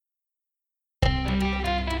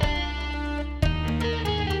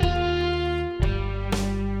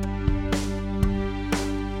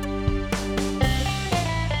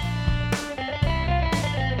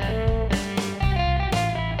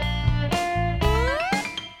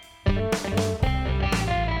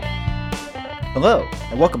Hello,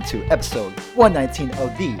 and welcome to episode 119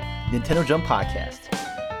 of the Nintendo Jump Podcast.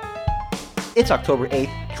 It's October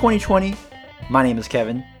 8th, 2020. My name is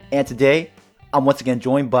Kevin, and today I'm once again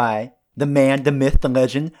joined by the man, the myth, the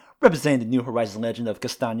legend, representing the New Horizons legend of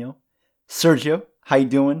Castaño, Sergio. How you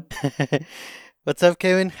doing? What's up,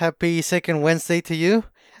 Kevin? Happy second Wednesday to you.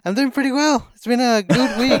 I'm doing pretty well. It's been a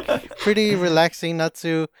good week. Pretty relaxing, not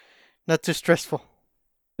too stressful.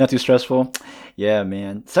 Not too stressful? Yeah,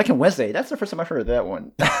 man. Second Wednesday, that's the first time I've heard of that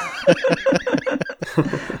one.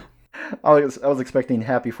 I was expecting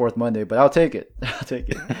Happy Fourth Monday, but I'll take it.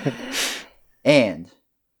 And,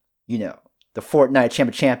 you know, the Fortnite Champ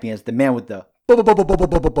of Champions, the man with the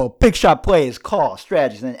big shot plays, calls,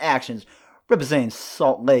 strategies, and actions, representing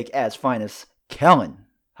Salt Lake at its finest, Kellen.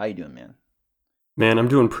 How you doing, man? Man, I'm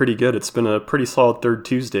doing pretty good. It's been a pretty solid third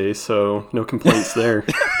Tuesday, so no complaints there.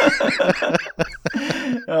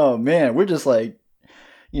 Oh, man, we're just like,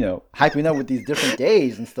 you know, hyping up with these different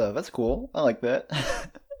days and stuff. That's cool. I like that.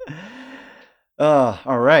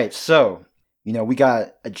 All right. So, you know, we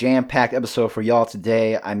got a jam-packed episode for y'all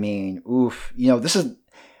today. I mean, oof. You know, this is...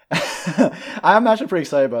 I'm actually pretty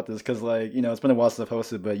excited about this because, like, you know, it's been a while since I've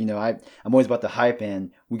hosted, but, you know, I'm always about the hype,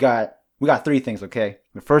 and we got three things, okay?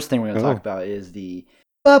 The first thing we're going to talk about is the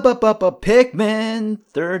Pikmin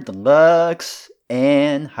 3rd Deluxe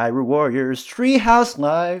and Hyrule Warriors Treehouse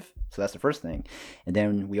Live. So that's the first thing. And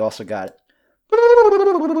then we also got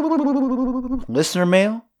listener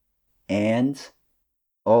mail, and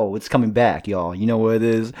it's coming back, y'all. You know what it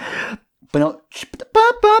is. On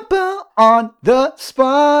the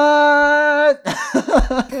spot.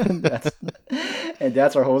 and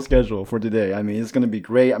that's our whole schedule for today. I mean, it's going to be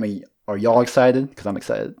great. I mean, are y'all excited? Because I'm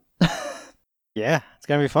excited. Yeah, it's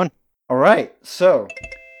going to be fun. All right, so...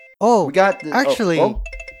 we got...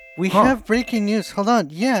 We have breaking news. Hold on.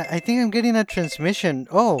 Yeah, I think I'm getting a transmission.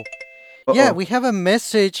 Yeah, we have a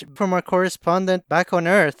message from our correspondent back on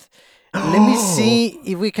Earth. Let me see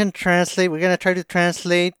if we can translate. We're going to try to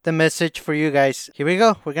translate the message for you guys. Here we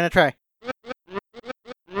go. We're going to try.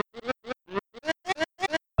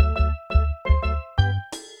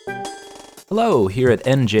 Hello, here at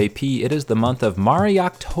NJP, it is the month of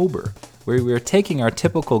Mario-October, where we are taking our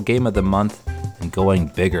typical game of the month and going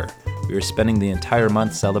bigger. We are spending the entire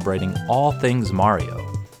month celebrating all things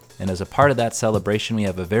Mario. And as a part of that celebration, we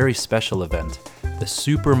have a very special event, the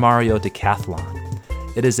Super Mario Decathlon.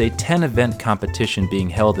 It is a 10-event competition being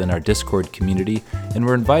held in our Discord community, and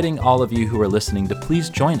we're inviting all of you who are listening to please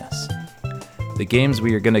join us. The games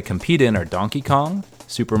we are going to compete in are Donkey Kong,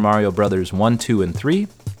 Super Mario Bros. 1, 2, and 3,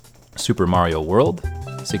 Super Mario World,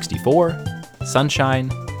 64,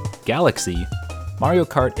 Sunshine, Galaxy, Mario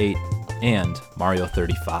Kart 8, and Mario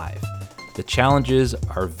 35. The challenges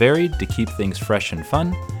are varied to keep things fresh and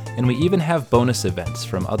fun, and we even have bonus events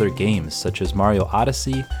from other games such as Mario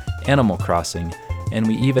Odyssey, Animal Crossing, and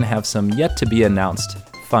we even have some yet-to-be-announced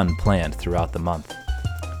fun planned throughout the month.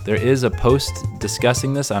 There is a post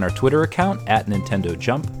discussing this on our Twitter account,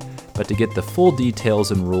 @NintendoJump, but to get the full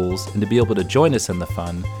details and rules and to be able to join us in the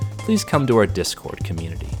fun, please come to our Discord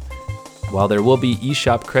community. While there will be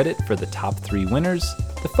eShop credit for the top 3 winners,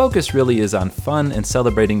 the focus really is on fun and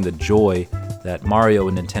celebrating the joy that Mario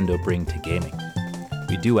and Nintendo bring to gaming.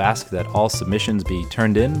 We do ask that all submissions be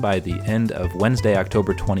turned in by the end of Wednesday,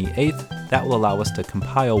 October 28th. That will allow us to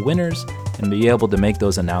compile winners and be able to make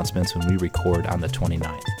those announcements when we record on the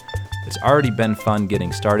 29th. It's already been fun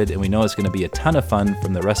getting started, and we know it's going to be a ton of fun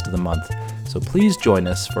from the rest of the month. So please join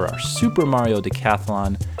us for our Super Mario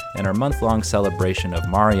Decathlon and our month-long celebration of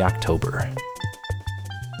Mario-October.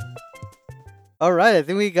 All right, I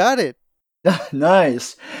think we got it.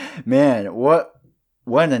 Nice. Man, what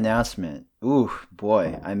an announcement. Ooh,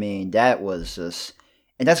 boy. I mean, that was just...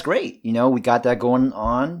 And that's great. You know, we got that going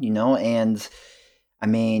on, you know, and I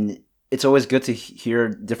mean, it's always good to hear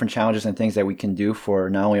different challenges and things that we can do for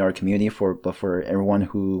not only our community, but for everyone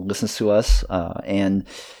who listens to us. And,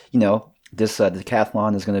 you know, this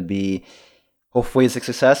decathlon is going to be, hopefully it's a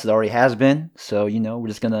success. It already has been. So, you know, we're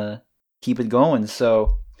just going to keep it going.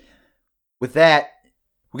 So, with that,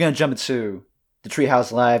 we're going to jump into the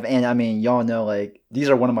Treehouse Live. And, I mean, y'all know, like, these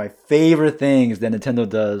are one of my favorite things that Nintendo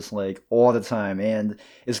does, like, all the time. And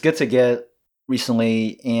it's good to get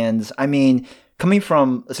recently. And, I mean, coming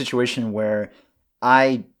from a situation where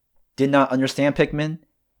I did not understand Pikmin,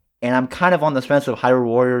 and I'm kind of on the fence of Hyrule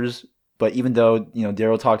Warriors, but even though, you know,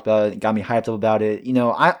 Daryl talked about it, got me hyped up about it, you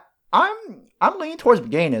know, I'm leaning towards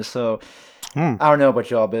beginning, so I don't know about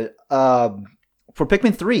y'all, but for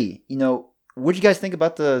Pikmin 3, you know, what did you guys think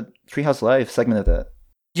about the Treehouse Live segment of that?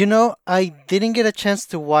 You know, I didn't get a chance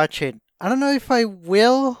to watch it. I don't know if I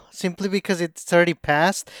will, simply because it's already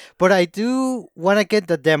passed, but I do want to get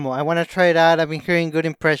the demo. I want to try it out. I've been hearing good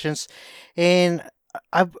impressions, and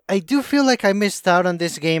I do feel like I missed out on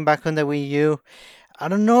this game back on the Wii U. I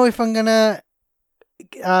don't know if I'm gonna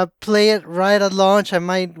play it right at launch. I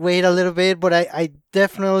might wait a little bit, but I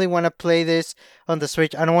definitely want to play this on the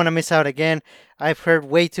Switch. I don't want to miss out again. I've heard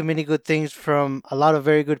way too many good things from a lot of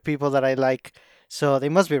very good people that I like, so they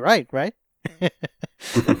must be right?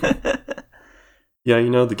 Yeah,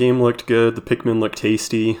 the game looked good. The Pikmin looked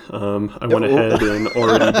tasty. I went ahead and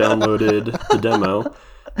already downloaded the demo.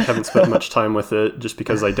 I haven't spent much time with it just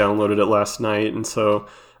because I downloaded it last night, and so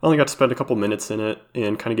I only got to spend a couple minutes in it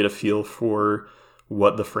and kind of get a feel for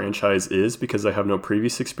what the franchise is because I have no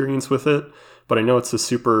previous experience with it. But I know it's a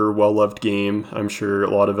super well-loved game. I'm sure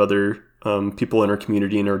a lot of other people in our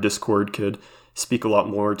community, in our Discord, could speak a lot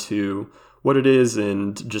more to what it is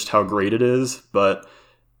and just how great it is. But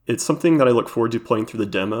it's something that I look forward to playing through the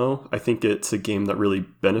demo. I think it's a game that really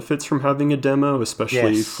benefits from having a demo,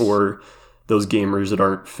 especially for those gamers that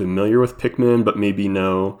aren't familiar with Pikmin but maybe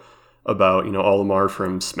know about, Olimar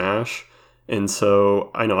from Smash. And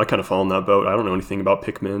so I know I kind of fall in that boat. I don't know anything about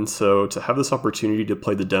Pikmin. So to have this opportunity to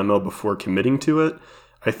play the demo before committing to it,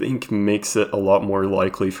 I think makes it a lot more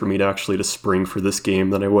likely for me to actually to spring for this game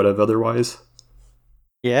than I would have otherwise.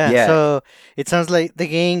 Yeah, so it sounds like the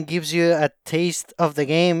game gives you a taste of the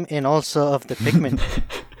game and also of the Pikmin.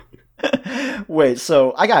 Wait,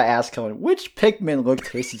 so I gotta ask, Kellen, which Pikmin look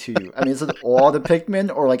tasty to you? I mean, is it all the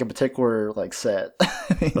Pikmin or like a particular set?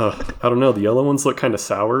 I don't know. The yellow ones look kind of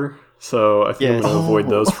sour, so I think I'm going to avoid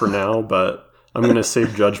those for now, but I'm going to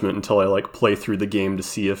save judgment until I play through the game to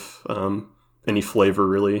see if any flavor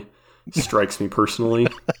really strikes me personally.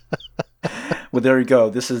 Well, there you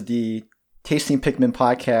go. This is the Tasting Pikmin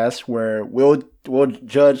podcast where we'll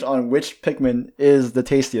judge on which Pikmin is the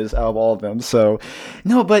tastiest out of all of them. So,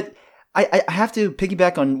 no, but I have to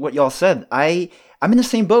piggyback on what y'all said. I'm in the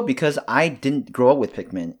same boat because I didn't grow up with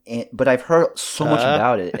Pikmin, but I've heard so much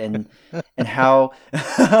about it and how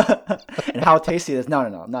and how tasty it is.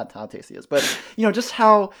 No, not how tasty it is, but just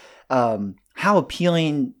how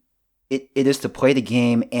appealing it is to play the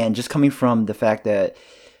game, and just coming from the fact that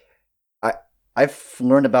I've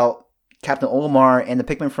learned about Captain Olimar and the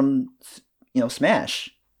Pikmin from Smash.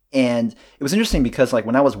 And it was interesting because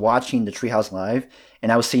when I was watching the Treehouse Live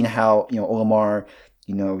and I was seeing how Olimar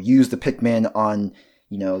used the Pikmin on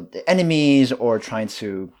the enemies, or trying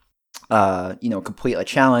to complete a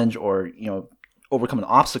challenge, or overcome an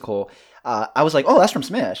obstacle, I was like, oh, that's from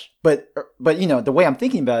Smash. But the way I'm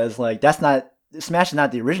thinking about it is that's not, Smash is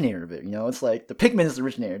not the originator of it. It's like the Pikmin is the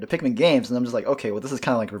originator, the Pikmin games, and I'm just like, okay, well, this is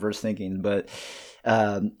kind of like reverse thinking. But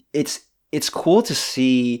it's cool to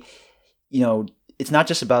see, it's not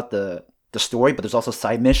just about the story, but there's also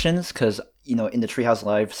side missions, because in the Treehouse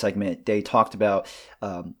Live segment they talked about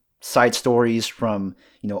side stories from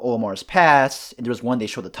Olimar's past, and there was one they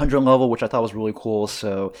showed the tundra level, which I thought was really cool.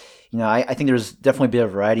 So I think there's definitely a bit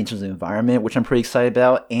of variety in terms of the environment, which I'm pretty excited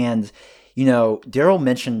about. And Daryl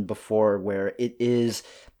mentioned before where it is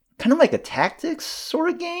kind of like a tactics sort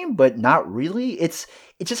of game, but not really. It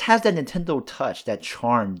just has that Nintendo touch, that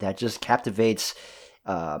charm that just captivates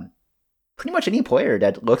pretty much any player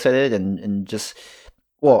that looks at it and just,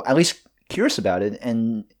 well, at least curious about it,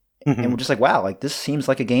 and we're just like, wow, this seems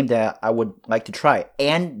like a game that I would like to try.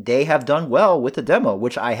 And they have done well with the demo,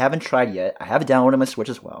 which I haven't tried yet. I have it downloaded on my Switch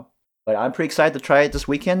as well, but I'm pretty excited to try it this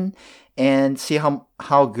weekend and see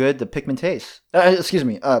how good the Pikmin tastes.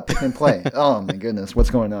 Pikmin play. Oh my goodness, what's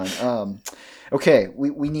going on? Okay,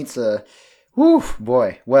 we need to. Whew,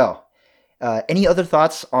 boy. Well, any other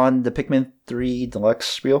thoughts on the Pikmin 3 Deluxe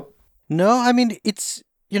spiel? No, I mean, it's,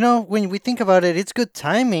 when we think about it, it's good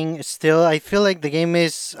timing still. I feel like the game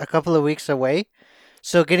is a couple of weeks away.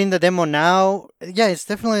 So getting the demo now, it's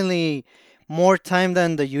definitely more time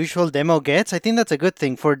than the usual demo gets. I think that's a good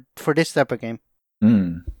thing for this type of game.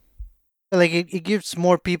 It gives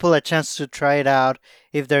more people a chance to try it out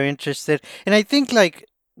if they're interested. And I think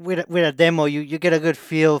with a demo, you get a good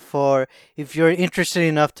feel for if you're interested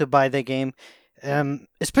enough to buy the game.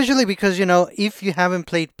 Especially because, if you haven't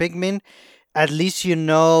played Pikmin, at least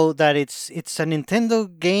that it's a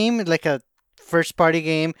Nintendo game, like a first-party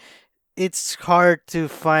game. It's hard to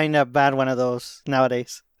find a bad one of those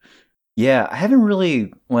nowadays. Yeah, I haven't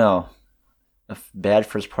really, a bad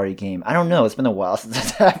first-party game. I don't know. It's been a while since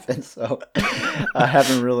that's happened, so I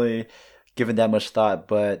haven't really given that much thought.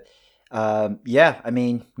 But,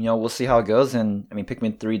 we'll see how it goes. And,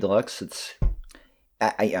 Pikmin 3 Deluxe, it's...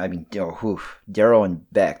 Daryl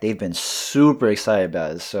and Beck, they've been super excited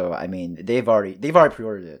about it. So they've already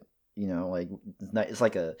pre-ordered it. It's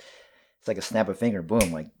it's like a snap of a finger,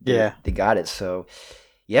 boom, like Yeah. they got it. So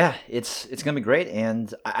yeah, it's gonna be great,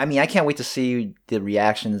 and I mean I can't wait to see the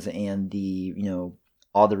reactions and the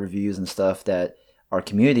all the reviews and stuff that our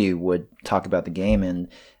community would talk about the game,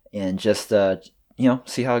 and just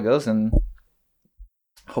see how it goes, and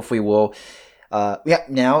hopefully we'll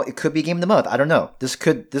now it could be a game of the month. I don't know. This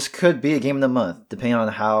could be a game of the month, depending on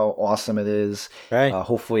how awesome it is. Right.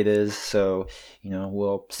 Hopefully it is. So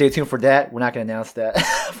we'll stay tuned for that. We're not going to announce that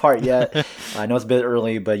part yet. I know it's a bit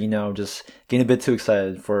early, but just getting a bit too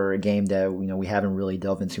excited for a game that we haven't really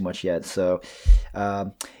delved into much yet. So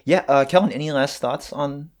Kellen, any last thoughts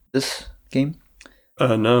on this game?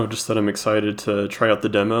 No, just that I'm excited to try out the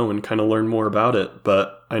demo and kind of learn more about it.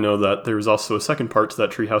 But I know that there was also a second part to that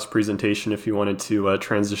Treehouse presentation if you wanted to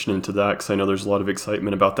transition into that, because I know there's a lot of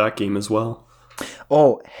excitement about that game as well.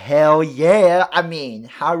 Oh, hell yeah. I mean,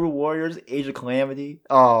 Hyrule Warriors Age of Calamity.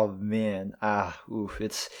 Oh, man.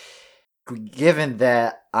 It's... Given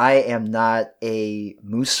that I am not a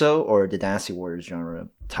Muso or the Dynasty Warriors genre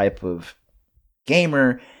type of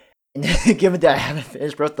gamer, given that I haven't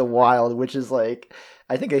finished Breath of the Wild, which is like,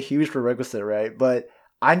 I think a huge prerequisite, right? But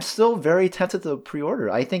I'm still very tempted to pre-order.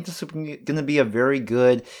 I think this is going to be a very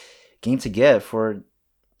good game to get for.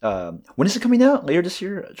 When is it coming out? Later this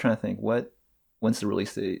year? I'm trying to think. When's the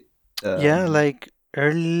release date? Like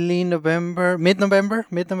early November, mid-November.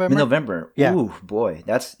 Mid-November. Yeah. Ooh, boy,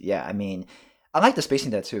 I mean, I like the spacing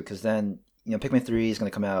of that too, because then Pikmin 3 is going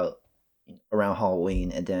to come out around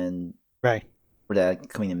Halloween, and then right. For that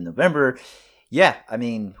coming in November. Yeah, I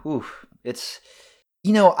mean, it's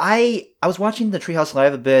I was watching the Treehouse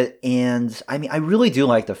Live a bit, and I mean I really do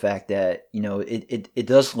like the fact that it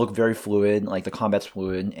does look very fluid, like the combat's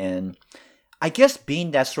fluid, and I guess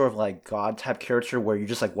being that sort of like god type character where you're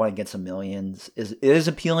just like one against a million is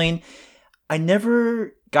appealing. I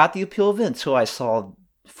never got the appeal of it until I saw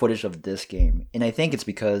footage of this game, and I think it's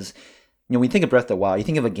because when you think of Breath of the Wild, you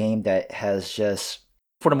think of a game that has just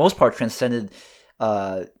for the most part transcended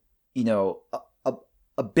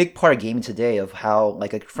a big part of gaming today, of how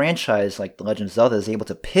like a franchise like The Legend of Zelda is able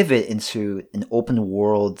to pivot into an open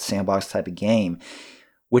world sandbox type of game,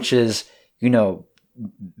 which is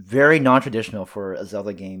very non-traditional for a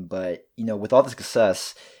Zelda game. But with all the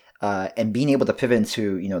success and being able to pivot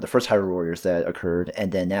into the first Hyrule Warriors that occurred,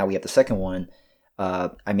 and then now we have the second one.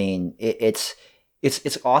 I mean it's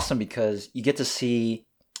awesome because you get to see.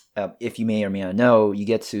 If you may or may not know, you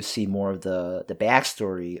get to see more of the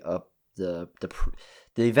backstory of the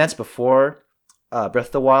events before Breath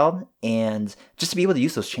of the Wild, and just to be able to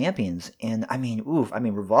use those champions. And I mean,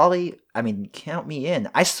 Revali, I mean, count me in.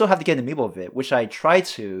 I still have to get an amiibo of it, which I tried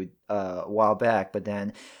to a while back, but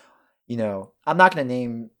then, I'm not going to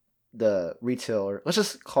name the retailer. Let's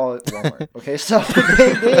just call it Walmart. Okay, so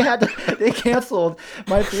they canceled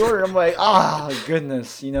my pre-order. I'm like,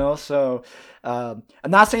 goodness, So I'm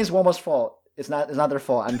not saying it's Walmart's fault. It's not their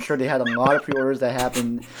fault. I'm sure they had a lot of pre-orders that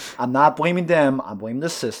happened. I'm not blaming them. I'm blaming the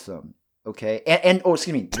system. Okay, and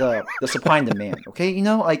excuse me, the supply and demand. Okay,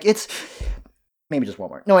 it's maybe just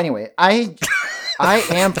Walmart. No, anyway, I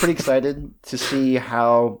am pretty excited to see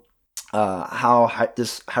how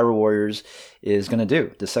this Hyrule Warriors is going to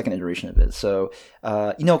do, the second iteration of it. So,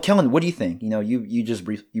 Kellen, what do you think? You just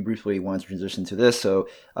briefly wanted to transition to this. So,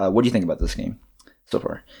 what do you think about this game so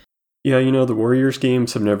far? Yeah, the Warriors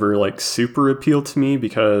games have never super appealed to me,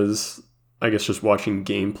 because I guess just watching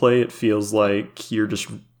gameplay, it feels like you're just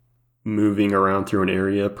moving around through an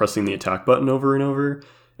area, pressing the attack button over and over.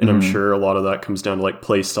 And I'm sure a lot of that comes down to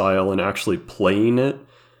play style, and actually playing it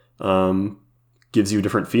gives you a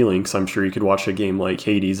different feeling. Because I'm sure you could watch a game like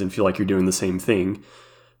Hades and feel like you're doing the same thing.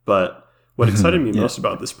 But what excited me most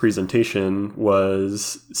about this presentation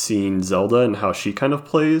was seeing Zelda and how she kind of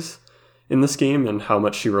plays in this game, and how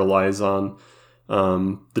much she relies on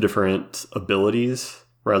the different abilities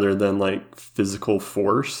rather than physical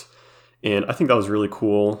force. And I think that was really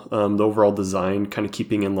cool. The overall design, kind of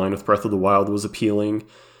keeping in line with Breath of the Wild, was appealing.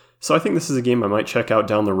 So I think this is a game I might check out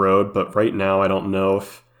down the road, but right now I don't know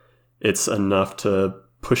if it's enough to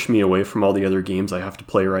push me away from all the other games I have to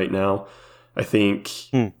play right now. I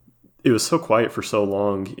think it was so quiet for so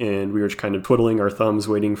long, and we were just kind of twiddling our thumbs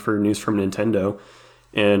waiting for news from Nintendo.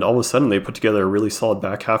 And all of a sudden they put together a really solid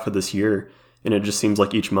back half of this year, and it just seems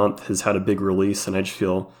like each month has had a big release, and I just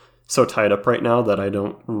feel so tied up right now that I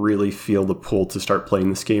don't really feel the pull to start playing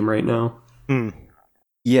this game right now.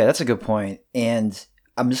 Yeah, that's a good point. And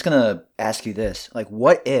I'm just going to ask you this.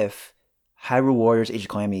 What if Hyrule Warriors Age of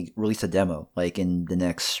Calamity released a demo, in the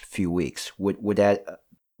next few weeks? Would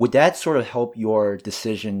that sort of help your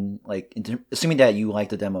decision, assuming that you like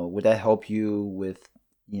the demo, would that help you with,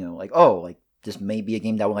 this may be a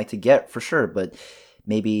game that I would like to get for sure, but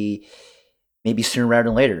maybe sooner rather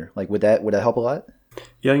than later. Like, would that help a lot?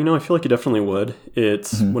 Yeah, I feel like it definitely would.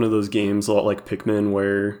 It's one of those games, a lot like Pikmin,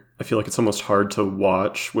 where I feel like it's almost hard to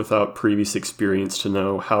watch without previous experience to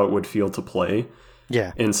know how it would feel to play.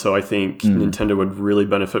 Yeah. And so I think Nintendo would really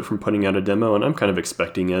benefit from putting out a demo, and I'm kind of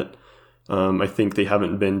expecting it. I think they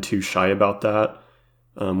haven't been too shy about that.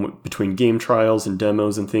 Between game trials and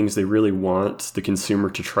demos and things, they really want the consumer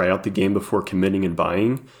to try out the game before committing and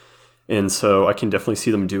buying. And so I can definitely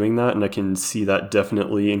see them doing that, and I can see that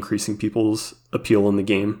definitely increasing people's appeal in the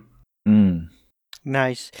game.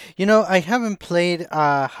 Nice. I haven't played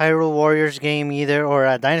a Hyrule Warriors game either, or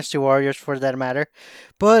a Dynasty Warriors for that matter.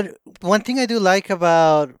 But one thing I do like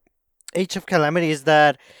about Age of Calamity is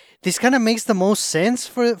that this kind of makes the most sense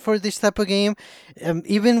for this type of game.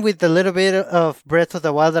 Even with the little bit of Breath of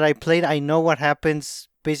the Wild that I played, I know what happens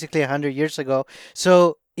basically 100 years ago.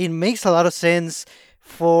 So it makes a lot of sense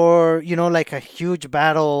for, like a huge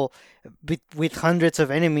battle with hundreds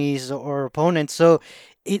of enemies or opponents. So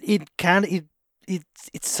it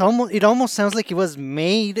almost sounds like it was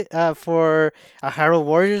made for a Hyrule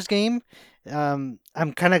Warriors game. I'm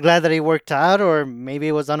kind of glad that it worked out, or maybe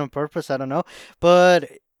it was done on purpose. I don't know, but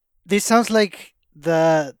this sounds like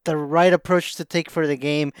the right approach to take for the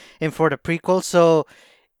game and for the prequel. So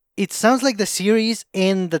it sounds like the series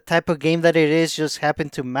and the type of game that it is just happen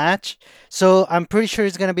to match. So I'm pretty sure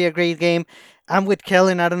it's going to be a great game. I'm with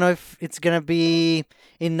Kellen. I don't know if it's going to be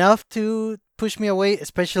enough to push me away,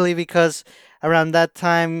 especially because around that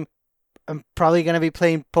time, I'm probably going to be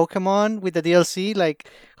playing Pokemon with the DLC. Like,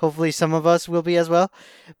 hopefully some of us will be as well.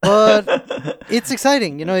 But it's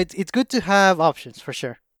exciting. It's good to have options for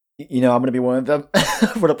sure. I'm going to be one of them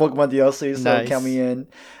for the Pokemon DLC, so nice. Count me in.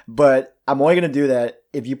 But I'm only going to do that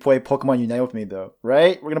if you play Pokemon Unite with me, though.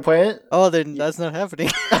 Right? We're going to play it? Oh, then that's not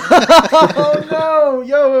happening. Oh, no.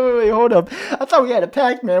 Yo, wait, hold up. I thought we had a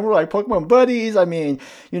pact, man. We're like Pokemon buddies. I mean,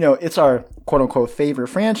 it's our quote-unquote favorite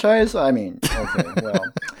franchise. I mean, okay, well.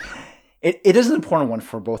 It is an important one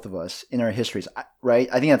for both of us in our histories, right?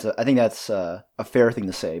 I think that's a fair thing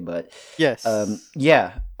to say, but yes.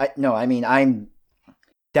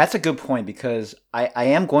 That's a good point, because I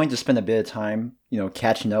am going to spend a bit of time,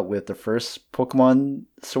 catching up with the first Pokemon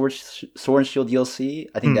Sword and Shield DLC.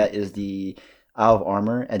 I think that is the Isle of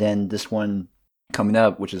Armor, and then this one coming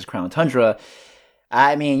up, which is Crown Tundra.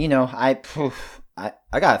 I mean, I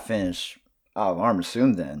gotta finish Isle of Armor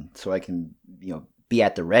soon, then, so I can be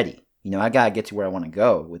at the ready. I gotta get to where I want to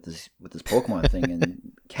go with this Pokemon thing,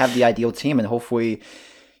 and have the ideal team, and hopefully,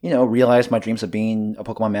 realize my dreams of being a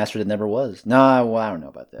Pokemon master that never was. No, well, I don't know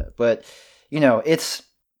about that, but it's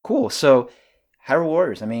cool. So, Hyrule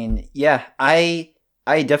Warriors. I mean, yeah, I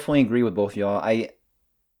definitely agree with both y'all. I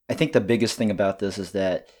think the biggest thing about this is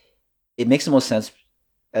that it makes the most sense,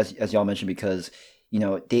 as y'all mentioned, because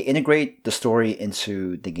they integrate the story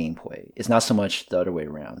into the gameplay. It's not so much the other way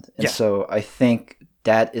around, and so I think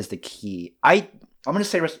that is the key. I'm going to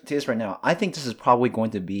say this right now. I think this is probably going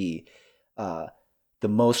to be the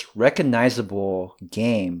most recognizable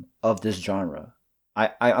game of this genre. I'm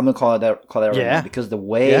going to call that right now, because the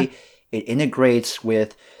way it integrates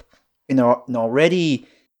with an already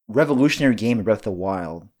revolutionary game in Breath of the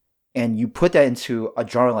Wild, and you put that into a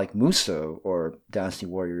genre like Musou or Dynasty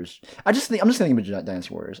Warriors. I'm just thinking about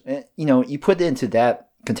Dynasty Warriors. And, you put it into that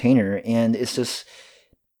container, and it's just,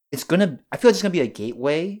 I feel like it's gonna be a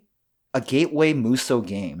gateway Musou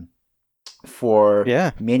game for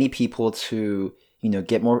many people to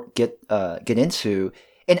get into.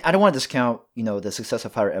 And I don't want to discount the success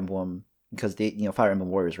of Fire Emblem, because they Fire Emblem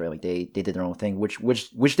Warriors, right? Like they did their own thing, which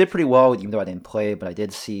did pretty well, even though I didn't play, but I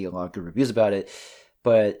did see a lot of good reviews about it.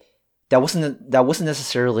 But that wasn't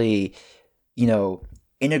necessarily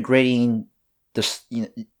integrating the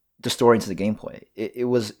story into the gameplay. It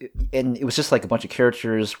was just like a bunch of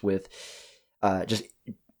characters with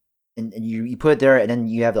and you put it there, and then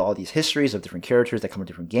you have all these histories of different characters that come in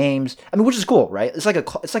different games. I mean, which is cool, right? It's like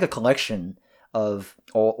a collection of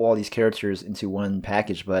all these characters into one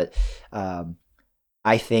package. But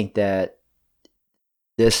I think that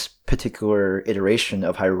this particular iteration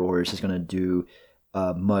of Hyrule Warriors is going to do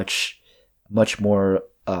much more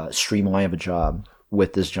streamlined of a job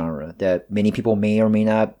with this genre that many people may or may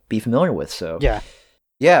not be familiar with. So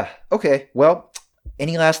yeah. Okay. Well,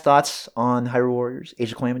 any last thoughts on Hyrule Warriors: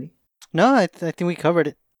 Age of Calamity? No, I think we covered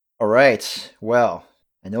it. All right. Well,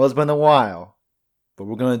 I know it's been a while, but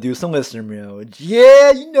we're gonna do some listener mail.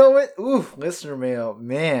 Yeah, you know it. Ooh, listener mail,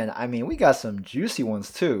 man. I mean, we got some juicy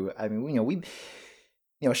ones too. I mean,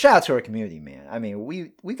 shout out to our community, man. I mean,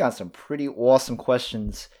 we got some pretty awesome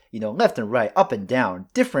questions, left and right, up and down,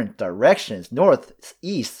 different directions, north,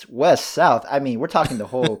 east, west, south. I mean, we're talking the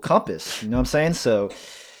whole compass, you know what I'm saying? So,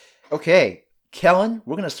 okay, Kellen,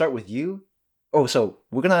 we're going to start with you. Oh, so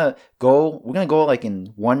we're going to go like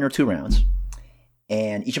in 1 or 2 rounds,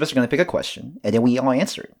 and each of us are going to pick a question, and then we all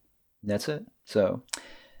answer it. That's it. So,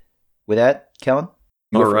 with that, Kellen?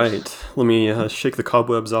 All right, let me shake the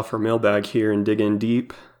cobwebs off our mailbag here and dig in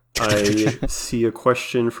deep. I see a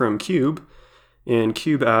question from Cube, and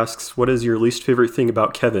Cube asks, what is your least favorite thing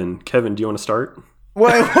about Kevin? Kevin, do you want to start?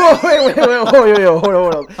 Wait,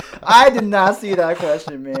 hold on. I did not see that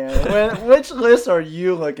question, man. Which list are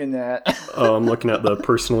you looking at? Oh, I'm looking at the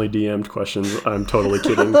personally DM'd questions. I'm totally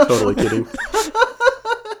kidding.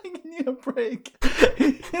 Give me a break.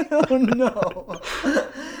 Oh, no.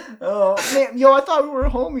 Oh, man. I thought we were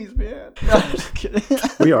homies, man. No, I'm just kidding.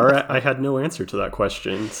 We are. I had no answer to that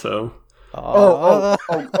question, so... Okay.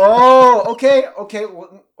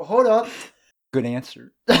 Well, hold up. Good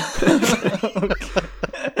answer. Okay.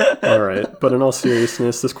 All right. But in all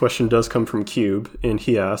seriousness, this question does come from Cube, and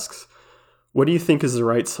he asks, what do you think is the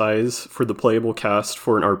right size for the playable cast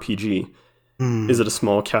for an RPG? Is it a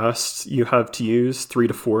small cast you have to use, 3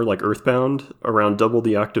 to 4 like Earthbound, around double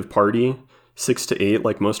the active party, 6 to 8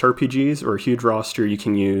 like most RPGs, or a huge roster you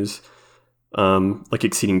can use, like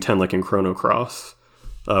exceeding 10 like in Chrono Cross?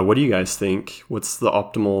 What do you guys think? What's the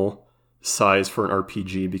optimal size for an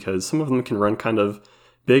RPG? Because some of them can run kind of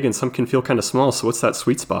big and some can feel kind of small. So what's that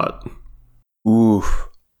sweet spot? Ooh,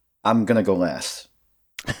 I'm going to go last.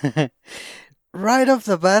 Right off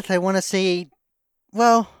the bat, I want to say,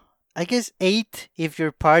 well, I guess 8 if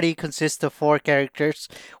your party consists of 4 characters,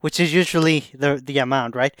 which is usually the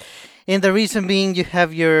amount, right? And the reason being you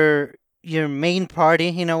have your main party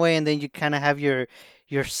in a way, and then you kind of have your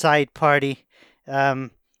side party.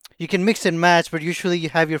 You can mix and match, but usually you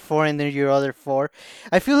have your 4 and then your other 4.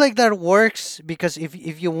 I feel like that works because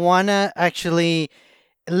if you want to actually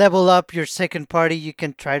level up your second party, you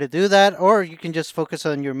can try to do that, or you can just focus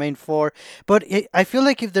on your main 4. But I feel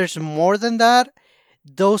like if there's more than that,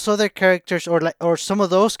 those other characters or some of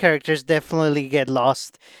those characters definitely get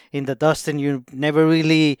lost in the dust, and you never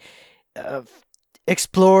really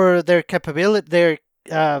explore their capability,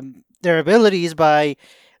 their abilities by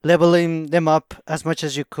leveling them up as much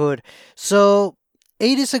as you could. So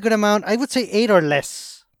 8 is a good amount. I would say 8 or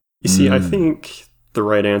less. You see, I think the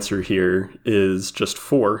right answer here is just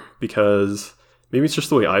 4, because maybe it's just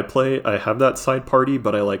the way I play. I have that side party,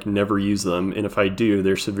 but I never use them, and if I do,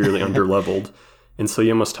 they're severely underleveled. And so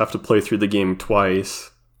you must have to play through the game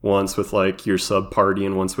twice, once with your sub party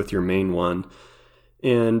and once with your main one.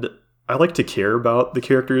 And I like to care about the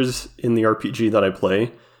characters in the RPG that I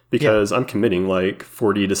play, because I'm committing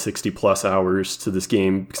 40 to 60 plus hours to this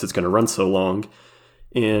game because it's going to run so long.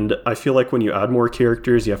 And I feel like when you add more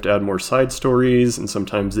characters, you have to add more side stories, and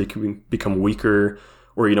sometimes they can become weaker,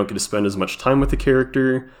 or you don't get to spend as much time with the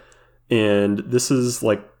character. And this is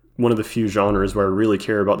one of the few genres where I really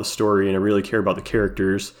care about the story and I really care about the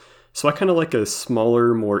characters. So I kind of like a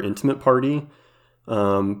smaller, more intimate party,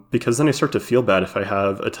 because then I start to feel bad if I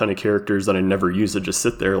have a ton of characters that I never use that just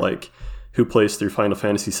sit there, who plays through Final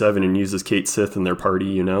Fantasy VII and uses Cait Sith in their party,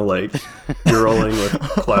 you're rolling with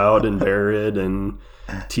Cloud and Barret and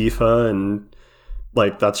Tifa, and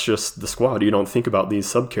that's just the squad. You don't think about these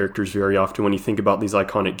sub-characters very often when you think about these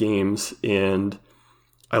iconic games, and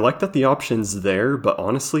I like that the option's there, but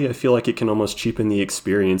honestly, I feel like it can almost cheapen the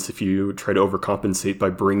experience if you try to overcompensate by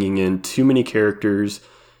bringing in too many characters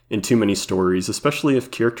and too many stories, especially if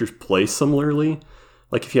characters play similarly.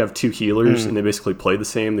 If you have 2 healers and they basically play the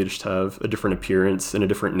same, they just have a different appearance and a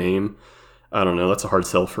different name. I don't know, that's a hard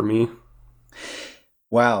sell for me.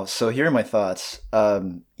 Wow, so here are my thoughts.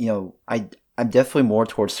 I'm definitely more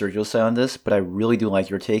towards Sergio's side on this, but I really do like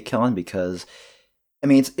your take, Kellen, because,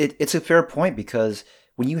 it's a fair point, because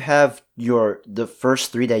when you have the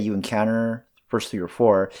first 3 that you encounter, first 3 or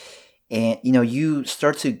 4, and you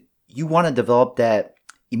want to develop that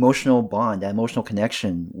emotional bond, that emotional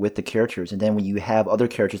connection with the characters, and then when you have other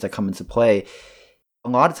characters that come into play, a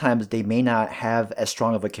lot of times they may not have as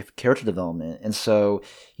strong of a character development, and so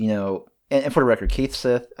and for the record, Cait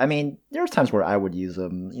Sith, there's times where I would use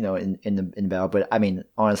them, in battle, but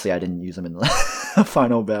honestly, I didn't use them in the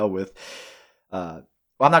final battle with.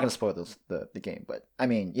 Well, I'm not going to spoil the game, but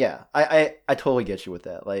yeah, I totally get you with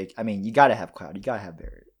that. You got to have Cloud, you got to have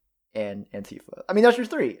Barret and Tifa. That's your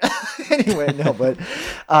 3. Anyway, no, but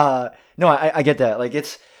no, I get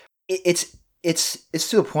that. It's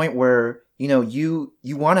to a point where you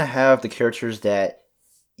want to have the characters that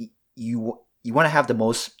you you want to have the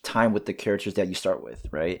most time with the characters that you start with,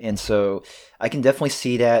 right? And so I can definitely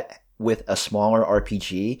see that with a smaller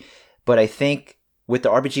RPG, but I think with the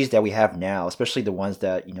RPGs that we have now, especially the ones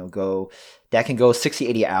that, can go 60,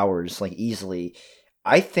 80 hours, like easily,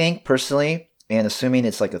 I think personally, and assuming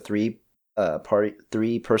it's like a three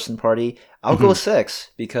person party, I'll go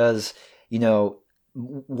 6 because,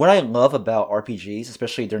 what I love about RPGs,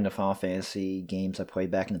 especially during the Final Fantasy games I played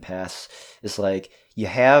back in the past, is like you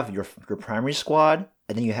have your primary squad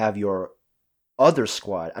and then you have your other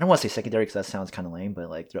squad. I don't want to say secondary because that sounds kind of lame, but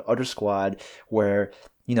like the other squad where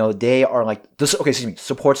they are like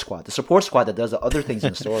support squad, the support squad that does the other things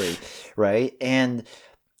in the story, right? And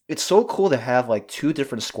it's so cool to have like 2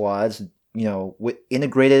 different squads,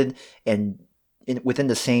 integrated and within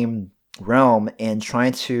the same realm and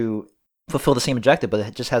trying to fulfill the same objective, but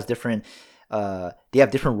it just has different. They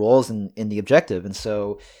have different roles in the objective, and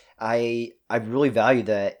so I really value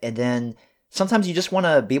that. And then sometimes you just want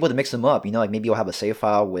to be able to mix them up. Like maybe you'll have a save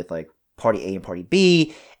file with like party A and party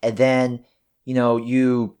B, and then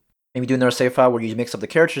you maybe do another save file where you mix up the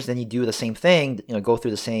characters. Then you do the same thing. Go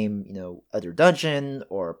through the same other dungeon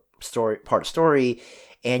or part of story.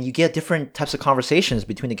 And you get different types of conversations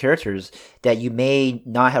between the characters that you may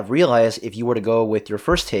not have realized if you were to go with your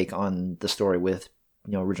first take on the story with,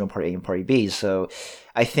 original party A and party B. So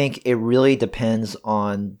I think it really depends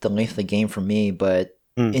on the length of the game for me. But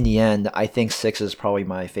in the end, I think 6 is probably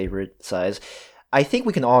my favorite size. I think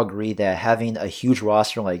we can all agree that having a huge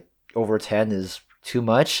roster like over 10 is too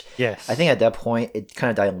much. Yes. I think at that point, it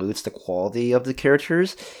kind of dilutes the quality of the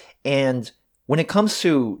characters. And when it comes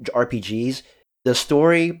to RPGs, the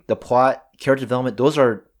story, the plot, character development, those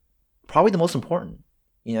are probably the most important.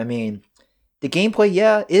 The gameplay,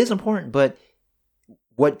 yeah, it is important, but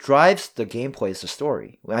what drives the gameplay is the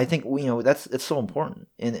story. I think, it's so important.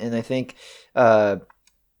 And I think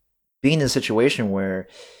being in a situation where,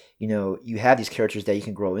 you have these characters that you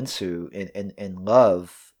can grow into and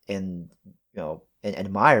love and, and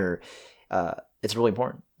admire, it's really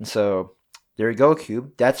important. And so there you go,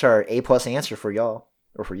 Cube. That's our A+ answer for y'all.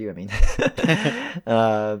 Or for you, I mean.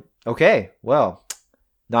 Okay, well,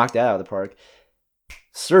 knocked that out of the park.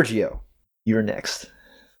 Sergio, you're next.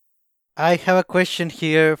 I have a question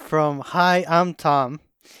here from Hi, I'm Tom.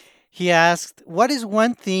 He asked, what is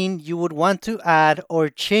one thing you would want to add or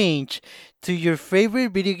change to your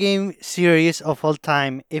favorite video game series of all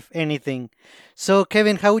time, if anything? So,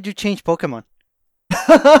 Kevin, how would you change Pokemon?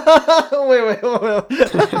 wait.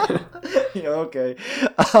 Okay.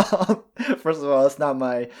 First of all, it's not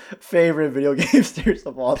my favorite video game series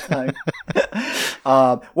of all time.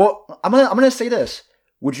 Well, I'm gonna say this.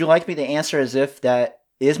 Would you like me to answer as if that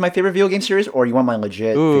is my favorite video game series, or you want my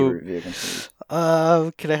legit favorite video game series?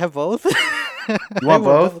 Can I have both? You want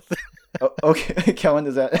both? Okay, Kellen,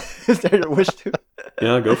 is that your wish too?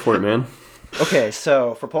 Yeah, go for it, man. Okay,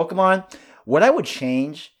 so for Pokemon, what I would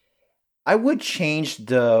change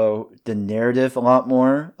the narrative a lot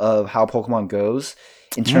more of how Pokemon goes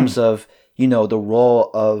in terms of, the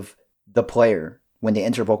role of the player when they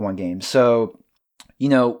enter a Pokemon game. So,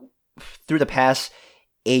 through the past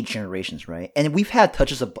 8 generations, right? And we've had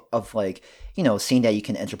touches of like, seeing that you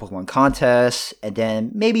can enter Pokemon contests and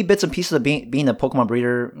then maybe bits and pieces of being a Pokemon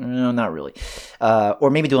breeder. No, not really. Or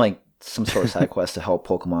maybe doing like some sort of side quest to help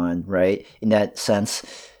Pokemon, right? In that sense.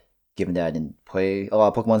 Given that I didn't play a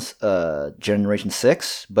lot of Pokemon's Generation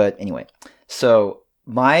 6. But anyway, so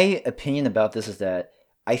my opinion about this is that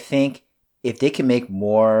I think if they can make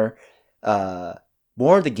more of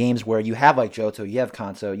the games where you have like Johto, you have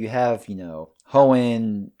Kanto, you have,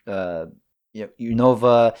 Hoenn,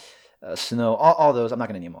 Unova, Sinnoh, all those, I'm not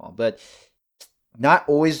going to name them all, but not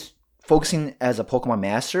always focusing as a Pokemon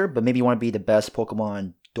master, but maybe you want to be the best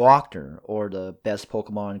Pokemon doctor or the best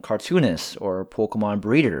Pokemon cartoonist or Pokemon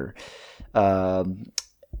breeder. I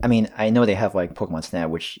mean, I know they have like Pokemon Snap,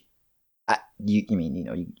 which you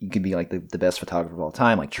could be like the best photographer of all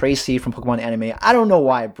time, like Tracy from Pokemon Anime. I don't know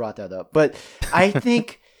why I brought that up, but I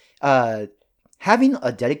think having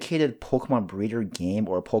a dedicated Pokemon breeder game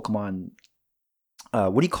or a Pokemon,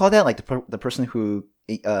 what do you call that? Like the person who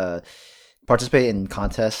participate in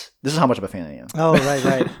contests. This is how much of a fan I am. Oh,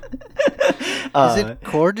 right. Is it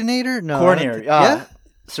coordinator? No. Coordinator. Yeah.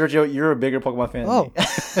 Sergio, you're a bigger Pokemon fan than me.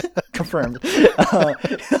 Confirmed.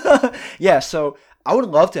 Yeah, so I would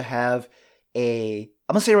love to have I'm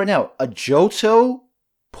going to say it right now, a Johto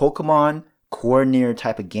Pokemon coordinator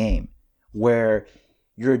type of game where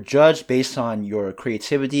you're judged based on your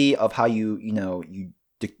creativity of how you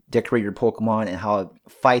decorate your Pokemon and how it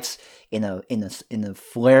fights in a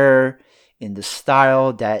flair, in the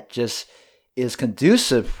style that just is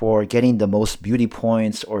conducive for getting the most beauty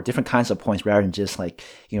points or different kinds of points rather than just like,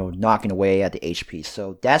 knocking away at the HP.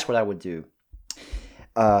 So that's what I would do.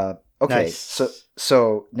 Okay, nice.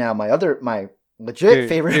 So now my legit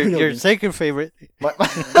favorite. Your second favorite.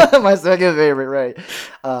 My second favorite, right?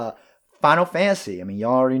 Final Fantasy. I mean,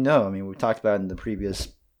 y'all already know. I mean, we talked about it in the previous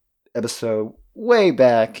episode way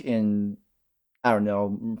back in, I don't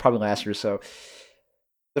know, probably last year or so.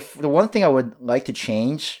 The one thing I would like to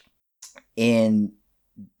change in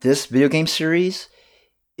this video game series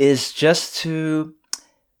is just to,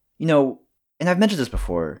 and I've mentioned this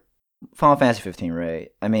before, Final Fantasy 15, right?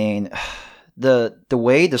 I mean, the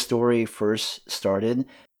way the story first started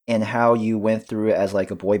and how you went through it as like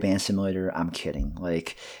a boy band simulator, I'm kidding.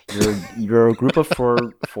 Like you're a group of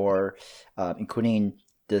four, including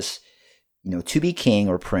this, to be king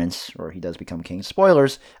or prince, or he does become king.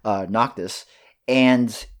 Spoilers, Noctis,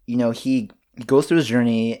 and he goes through his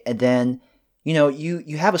journey, and then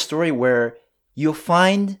you have a story where you'll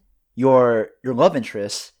find your love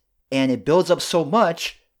interest, and it builds up so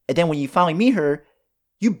much, and then when you finally meet her,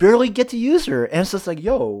 you barely get to use her, and it's just like,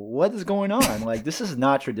 yo, what is going on? Like, this is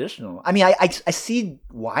not traditional. I mean, I see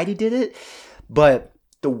why they did it, but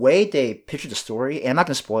the way they pictured the story, and I'm not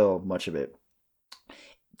going to spoil much of it,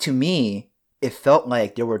 to me, it felt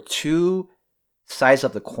like there were two sides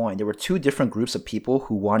of the coin. There were two different groups of people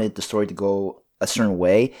who wanted the story to go a certain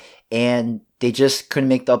way, and they just couldn't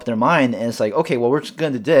make up their mind, and it's like, okay, well, we're just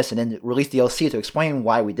going to do this, and then release DLC to explain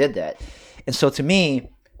why we did that. And so to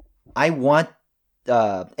me, I want,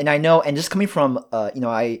 and I know, and just coming from,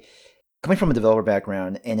 coming from a developer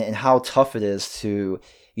background and how tough it is to,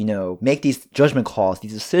 make these judgment calls,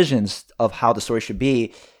 these decisions of how the story should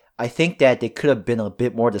be, I think that they could have been a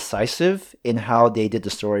bit more decisive in how they did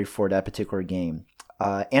the story for that particular game.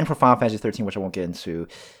 And for Final Fantasy 13, which I won't get into.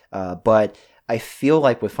 But I feel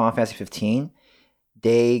like with Final Fantasy 15,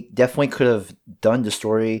 they definitely could have done the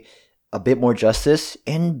story a bit more justice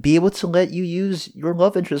and be able to let you use your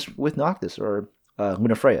love interest with Noctis or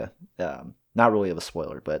Lunafreya. Not really of a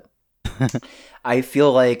spoiler, but I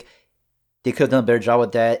feel like they could have done a better job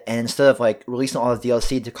with that. And instead of like releasing all the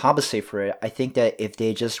DLC to compensate for it, I think that if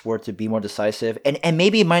they just were to be more decisive, and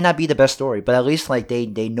maybe it might not be the best story, but at least like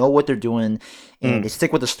they know what they're doing and they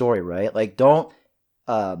stick with the story, right? Like don't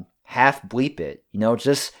half bleep it,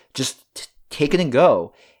 just take it and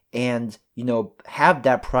go. And, have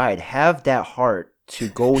that pride, have that heart to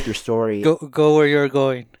go with your story. Go where you're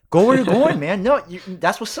going. Go where you're going, man. No,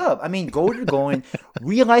 that's what's up. I mean, go where you're going,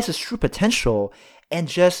 realize its true potential, and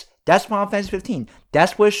that's Final Fantasy 15.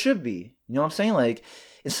 That's what it should be. You know what I'm saying? Like,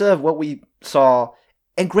 instead of what we saw,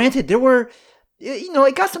 and granted, there were,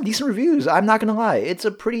 it got some decent reviews. I'm not going to lie. It's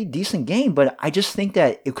a pretty decent game, but I just think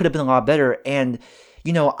that it could have been a lot better. And,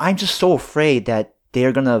 I'm just so afraid that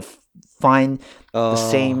they're going to find the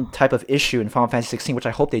same type of issue in Final Fantasy 16, which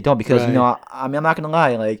I hope they don't, because, I'm not going to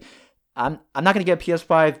lie. Like, I'm not going to get a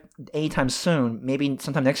PS5 anytime soon, maybe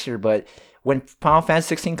sometime next year, but when Final Fantasy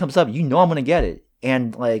 16 comes up, I'm going to get it.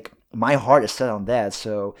 And, like, my heart is set on that.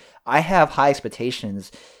 So I have high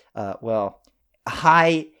expectations.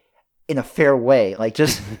 High in a fair way. Like,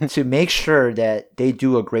 just to make sure that they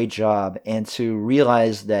do a great job and to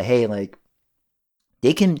realize that, hey, like,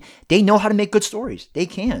 they know how to make good stories. They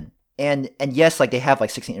can. And yes, like, they have, like,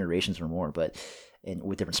 16 iterations or more, but and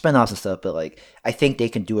with different spin-offs and stuff, but, like, I think they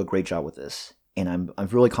can do a great job with this. And I'm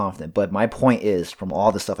really confident. But my point is, from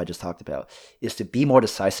all the stuff I just talked about, is to be more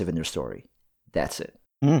decisive in their story. That's it.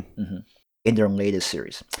 Mm-hmm. In their latest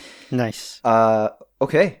series. Nice.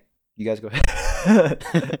 Okay. You guys go ahead.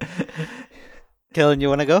 Kellen, you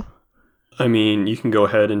want to go? I mean, you can go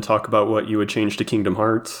ahead and talk about what you would change to Kingdom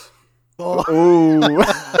Hearts. Oh.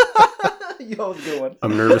 Yo, good one.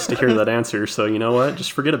 I'm nervous to hear that answer, so you know what?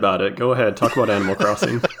 Just forget about it. Go ahead. Talk about Animal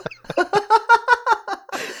Crossing.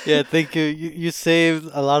 Yeah, thank you. You saved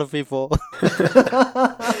a lot of people.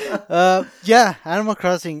 Yeah, Animal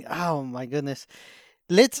Crossing. Oh my goodness.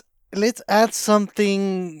 Let's add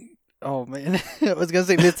something. Oh man, I was gonna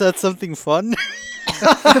say let's add something fun.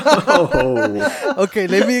 Oh. Okay,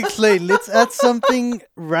 let me explain. Let's add something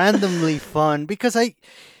randomly fun because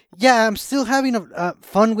I'm still having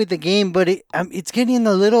fun with the game, but it's getting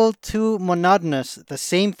a little too monotonous. The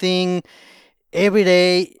same thing every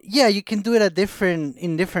day. Yeah, you can do it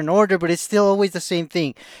in different order, but it's still always the same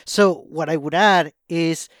thing. So what I would add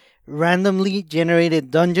is randomly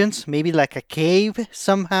generated dungeons, maybe like a cave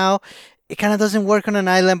somehow. It kind of doesn't work on an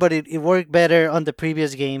island, but it worked better on the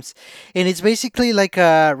previous games. And it's basically like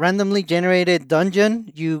a randomly generated dungeon.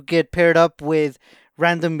 You get paired up with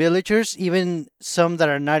random villagers, even some that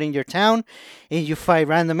are not in your town, and you fight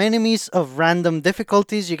random enemies of random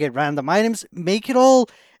difficulties. You get random items. Make it all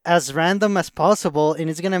as random as possible, and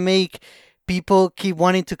it's gonna make people keep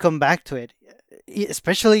wanting to come back to it.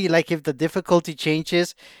 Especially like if the difficulty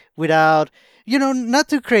changes without, not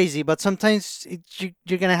too crazy, but sometimes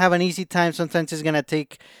you're gonna have an easy time. Sometimes it's gonna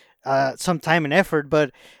take some time and effort,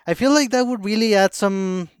 but I feel like that would really add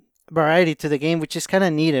some variety to the game, which is kind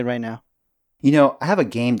of needed right now. I have a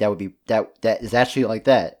game that would be that is actually like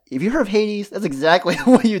that. If you heard of Hades, that's exactly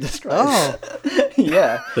what you described. Oh,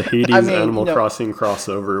 yeah. The Hades Animal Crossing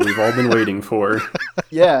crossover we've all been waiting for.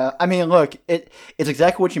 Yeah, I mean, look, it's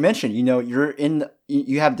exactly what you mentioned.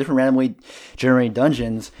 You have different randomly generated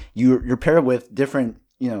dungeons. You're paired with different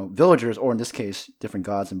villagers, or in this case, different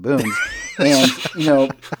gods and boons, and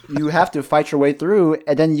you have to fight your way through,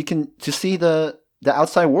 and then you can to see the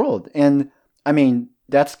outside world. And I mean,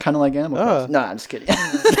 that's kind of like Animal Crossing. No, I'm just kidding.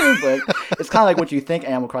 But it's kind of like what you think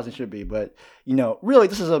Animal Crossing should be. But really,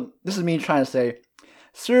 this is me trying to say,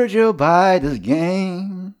 Sergio, buy this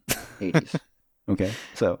game. 80s. Okay,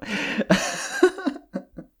 so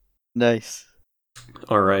nice.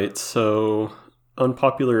 All right, so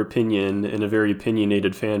unpopular opinion in a very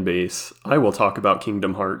opinionated fan base, I will talk about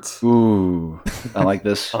Kingdom Hearts. Ooh, I like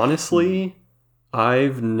this. Honestly,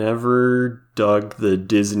 I've never dug the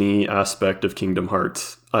Disney aspect of Kingdom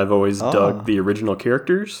Hearts. I've always dug the original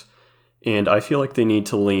characters, and I feel like they need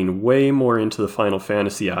to lean way more into the Final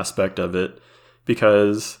Fantasy aspect of it,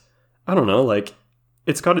 because, I don't know, like,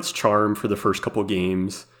 it's got its charm for the first couple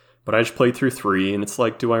games, but I just played through 3, and it's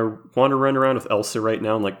like, do I want to run around with Elsa right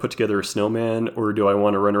now and, like, put together a snowman, or do I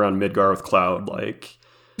want to run around Midgar with Cloud? Like,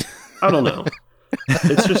 I don't know.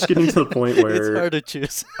 It's just getting to the point where it's hard to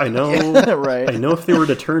choose. I know, right. I know if they were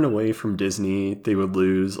to turn away from Disney, they would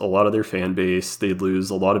lose a lot of their fan base. They'd lose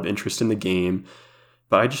a lot of interest in the game.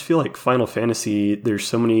 But I just feel like Final Fantasy, there's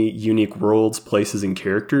so many unique worlds, places, and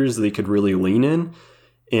characters they could really lean in.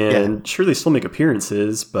 And sure, they still make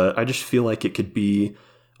appearances, but I just feel like it could be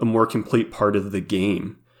a more complete part of the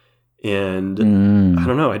game. And I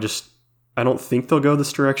don't know, I don't think they'll go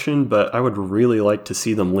this direction, but I would really like to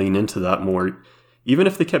see them lean into that more. Even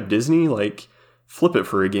if they kept Disney, like, flip it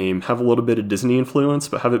for a game, have a little bit of Disney influence,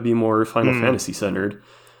 but have it be more Final Fantasy centered.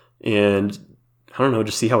 And I don't know,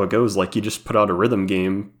 just see how it goes. Like, you just put out a rhythm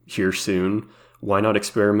game here soon. Why not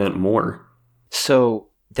experiment more? So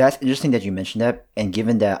that's interesting that you mentioned that. And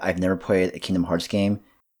given that I've never played a Kingdom Hearts game,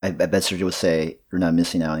 I bet Sergio would say you're not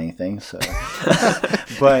missing out on anything. So,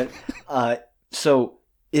 but so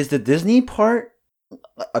is the Disney part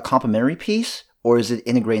a complementary piece, or is it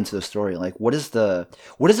integrated into the story? Like, what is the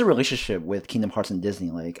relationship with Kingdom Hearts and Disney?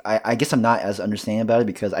 Like, I guess I'm not as understanding about it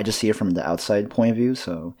because I just see it from the outside point of view.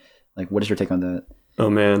 So, like, what is your take on that? Oh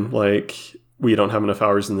man, like, we don't have enough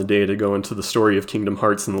hours in the day to go into the story of Kingdom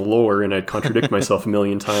Hearts and the lore, and I'd contradict myself a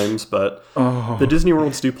million times, but the Disney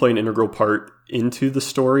worlds do play an integral part into the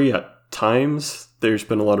story at times. There's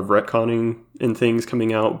been a lot of retconning and things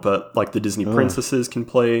coming out, but like the Disney princesses can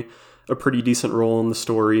play a pretty decent role in the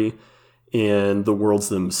story, and the worlds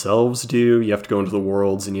themselves do. You have to go into the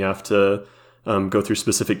worlds and you have to go through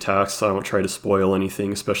specific tasks. I won't try to spoil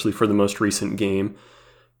anything, especially for the most recent game,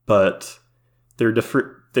 but they're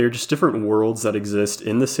different. They're just different worlds that exist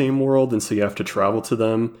in the same world, and so you have to travel to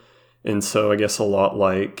them. And so I guess a lot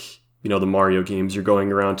like, the Mario games, you're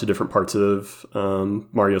going around to different parts of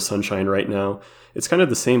Mario Sunshine right now. It's kind of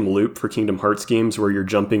the same loop for Kingdom Hearts games where you're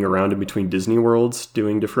jumping around in between Disney worlds,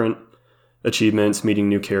 doing different achievements, meeting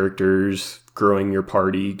new characters, growing your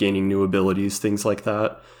party, gaining new abilities, things like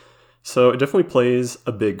that. So it definitely plays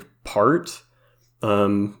a big part.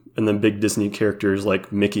 And then big Disney characters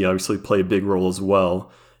like Mickey obviously play a big role as well.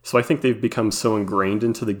 So I think they've become so ingrained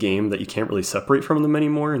into the game that you can't really separate from them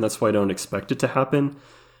anymore, and that's why I don't expect it to happen.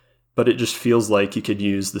 But it just feels like you could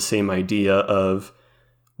use the same idea of,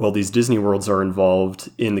 well, these Disney worlds are involved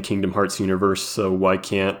in the Kingdom Hearts universe, so why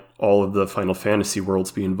can't all of the Final Fantasy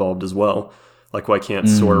worlds be involved as well? Like, why can't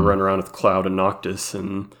Sora run around with Cloud and Noctis?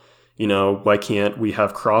 And, why can't we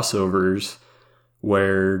have crossovers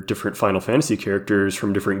where different Final Fantasy characters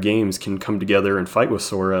from different games can come together and fight with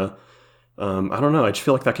Sora? I don't know. I just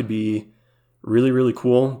feel like that could be really, really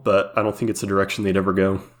cool, but I don't think it's a direction they'd ever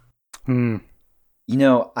go.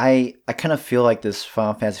 I kind of feel like this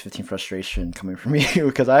Final Fantasy 15 frustration coming from you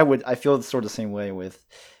because I feel sort of the same way with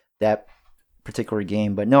that particular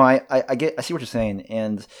game. But no, I see what you're saying,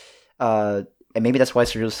 and maybe that's why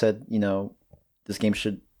Sergio said this game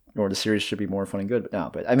or the series should be more fun and good.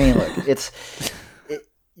 But I mean, look,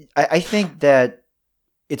 I think that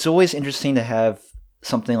it's always interesting to have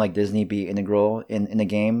something like Disney be integral in a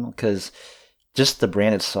game because just the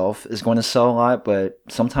brand itself is going to sell a lot, but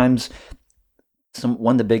sometimes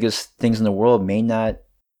one of the biggest things in the world may not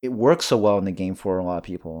it works so well in the game for a lot of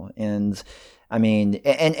people. And I mean,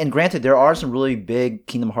 and granted, there are some really big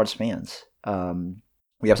Kingdom Hearts fans.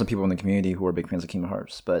 We have some people in the community who are big fans of Kingdom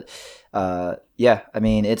Hearts, but yeah, I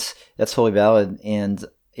mean, that's totally valid, and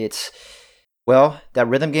it's that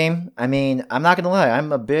rhythm game. I mean, I'm not gonna lie,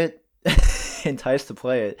 I'm a bit enticed to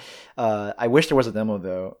play it. I wish there was a demo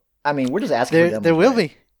though. I mean, we're just asking for demos. There will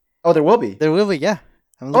be. Oh, there will be. There will be. Yeah,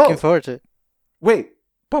 I'm looking forward to it. Wait,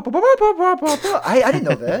 I didn't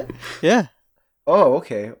know that. Yeah. Oh,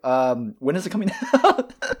 okay. When is it coming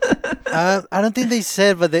out? I don't think they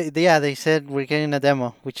said, but they said we're getting a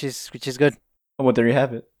demo, which is good. Oh, well, there you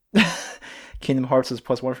have it. Kingdom Hearts is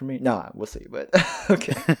 +1 for me. Nah, we'll see, but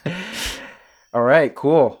okay. All right,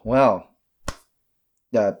 cool. Well,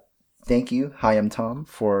 thank you, Hi, I'm Tom,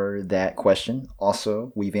 for that question.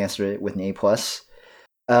 Also, we've answered it with an A+.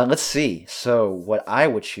 Let's see. So, what I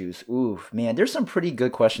would choose. Ooh, man, there's some pretty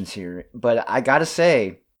good questions here, but I gotta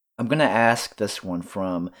say, I'm gonna ask this one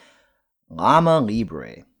from Llama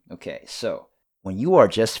Libre. Okay, so when you are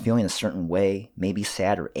just feeling a certain way, maybe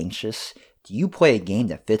sad or anxious, do you play a game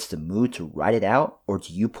that fits the mood to ride it out, or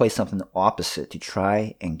do you play something opposite to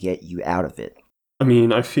try and get you out of it? I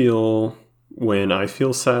mean, I feel when I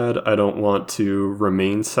feel sad, I don't want to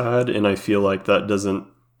remain sad, and I feel like that doesn't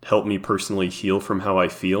help me personally heal from how I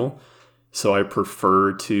feel. So I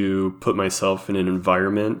prefer to put myself in an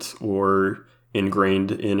environment or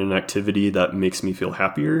ingrained in an activity that makes me feel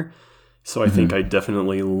happier. So I think I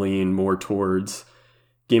definitely lean more towards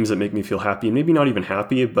games that make me feel happy, and maybe not even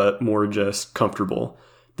happy, but more just comfortable.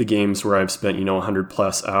 The games where I've spent,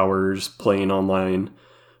 100+ hours playing online,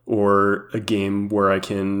 or a game where I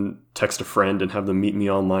can text a friend and have them meet me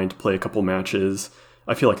online to play a couple matches.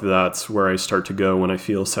 I feel like that's where I start to go when I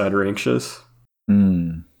feel sad or anxious.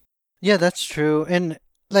 Yeah, that's true. And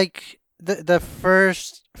like the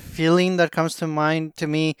first feeling that comes to mind to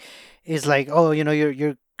me is like, oh,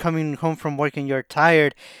 you're coming home from work and you're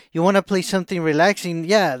tired. You want to play something relaxing.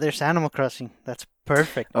 Yeah, there's Animal Crossing. That's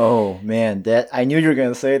perfect. Oh man, that I knew you were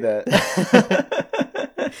gonna say that.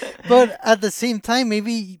 But at the same time,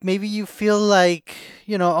 maybe you feel like,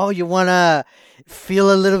 you want to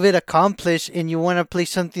feel a little bit accomplished, and you want to play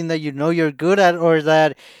something that you're good at, or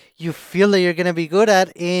that you feel that you're going to be good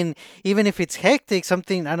at. And even if it's hectic,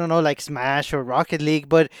 something, I don't know, like Smash or Rocket League,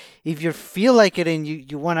 but if you feel like it and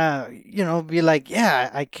you want to, be like, yeah,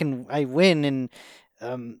 I win, and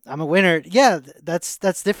I'm a winner. Yeah, that's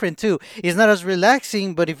different too. It's not as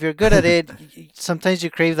relaxing, but if you're good at it, sometimes you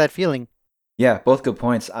crave that feeling. Yeah, both good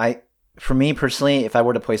points. For me personally, if I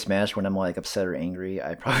were to play Smash when I'm like upset or angry,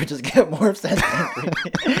 I probably just get more upset and angry.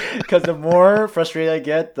 Because the more frustrated I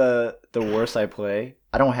get, the worse I play.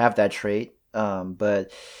 I don't have that trait,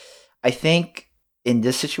 but I think in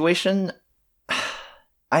this situation,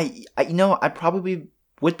 I probably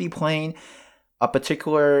would be playing a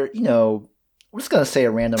particular, I'm just gonna say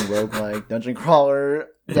a random roguelike dungeon crawler.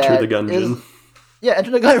 Enter the Gungeon.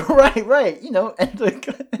 Enter the Gungeon. Right. Enter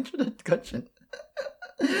the Gungeon.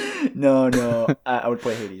 No, I would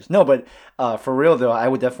play Hades. No, but for real though, I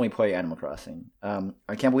would definitely play Animal Crossing.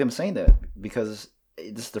 I can't believe I'm saying that because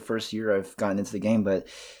this is the first year I've gotten into the game, but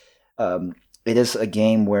it is a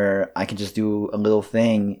game where I can just do a little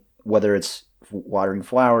thing, whether it's watering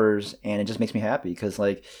flowers, and it just makes me happy because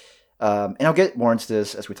and I'll get more into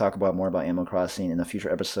this as we talk more about Animal Crossing in a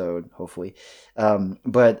future episode, hopefully.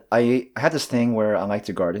 But I had this thing where I like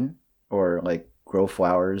to garden or grow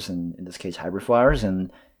flowers, and in this case hybrid flowers,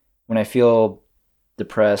 and when I feel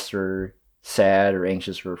depressed or sad or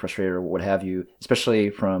anxious or frustrated or what have you, especially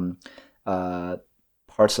from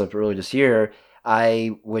parts of earlier this year,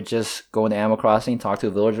 I would just go into Animal Crossing, talk to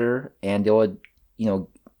a villager, and they would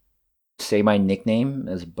say my nickname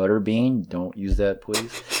as Butterbean. Don't use that,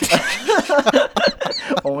 please.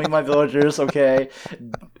 Only my villagers, okay?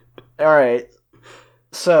 All right.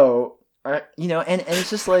 So and it's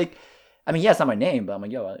just like, I mean, yeah, it's not my name, but I'm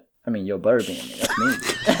like, yo, Butterbean, that's me.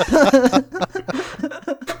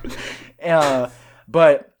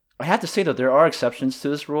 But I have to say that there are exceptions to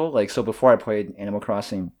this rule. So before I played Animal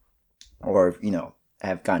Crossing, or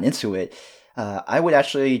have gotten into it, I would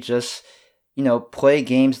actually just play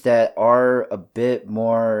games that are a bit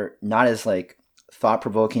more not as thought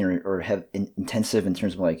provoking or have intensive in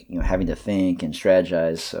terms of having to think and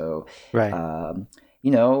strategize. So right,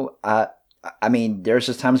 I mean, there's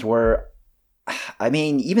just times where, I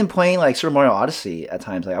mean, even playing Super Mario Odyssey at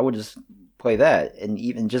times, I would just play that, and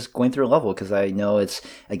even just going through a level because I know it's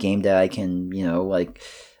a game that I can,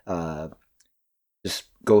 just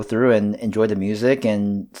go through and enjoy the music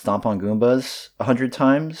and stomp on Goombas 100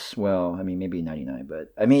 times. Well, I mean, maybe 99,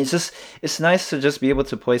 but I mean, it's nice to just be able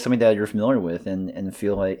to play something that you're familiar with and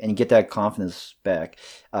feel like, and get that confidence back,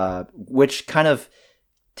 which kind of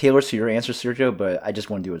tailors to your answer, Sergio, but I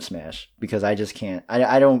just want to do it in Smash because I just can't.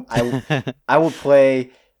 I will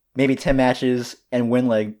play maybe 10 matches and win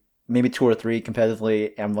like maybe 2 or 3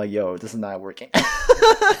 competitively, and I'm like, yo, this is not working.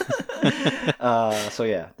 So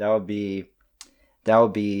yeah, that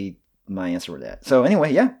would be my answer for that. So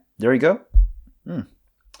anyway, yeah, there you go.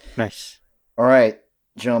 Nice. All right,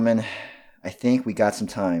 gentlemen, I think we got some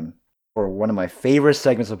time for one of my favorite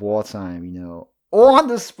segments of all time, on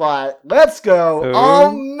the spot. Let's go.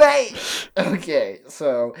 Oh, mate. Okay,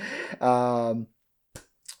 so,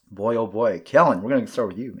 boy, oh boy. Kellen, we're going to start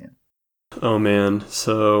with you, man. Oh, man.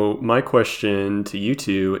 So my question to you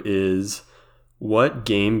two is, what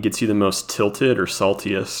game gets you the most tilted or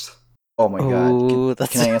saltiest? Oh, my God.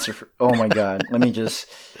 Can I answer? Oh, my God. Let me just...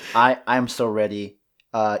 I'm so ready.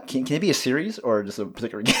 Can it be a series or just a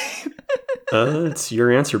particular game? It's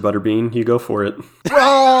your answer, Butterbean. You go for it.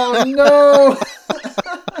 Oh, no!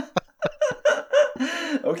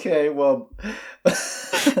 Okay, well...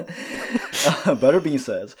 Butterbean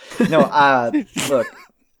says... No, look,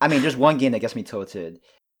 I mean, there's one game that gets me tilted.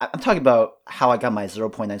 I'm talking about how I got my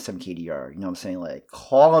 0.97 KDR. You know what I'm saying? Like,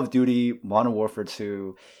 Call of Duty, Modern Warfare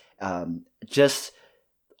 2... just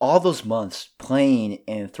all those months playing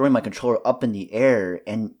and throwing my controller up in the air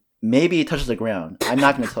and maybe it touches the ground. I'm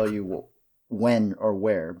not going to tell you when or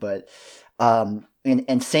where, but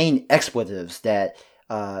and saying expletives that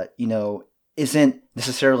isn't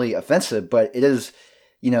necessarily offensive, but it is,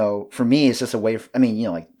 for me it's just a way.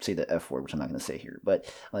 Like say the F word, which I'm not going to say here, but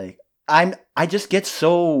like I just get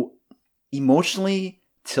so emotionally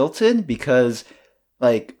tilted because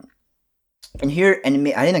like. And I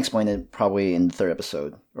didn't explain it probably in the 3rd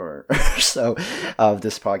episode or so of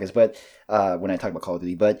this podcast, but when I talk about Call of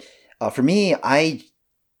Duty. But for me,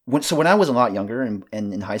 when I was a lot younger and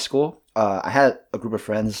in high school, I had a group of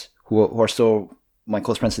friends who are still my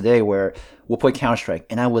close friends today, where we'll play Counter-Strike,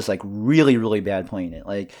 and I was like really, really bad playing it.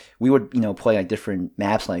 Like we would, play like different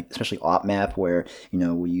maps, like especially op map, where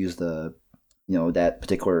we use the that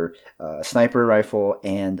particular sniper rifle,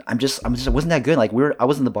 and I wasn't that good. Like I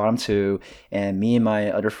was in the bottom 2, and me and my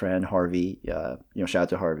other friend Harvey, shout out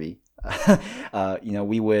to Harvey,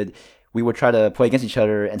 we would try to play against each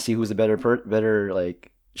other and see who's the better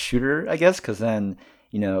like shooter, I guess, because then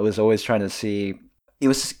it was always trying to see. It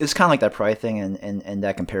was kind of like that pride thing and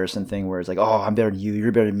that comparison thing where it's like, oh, I'm better than you,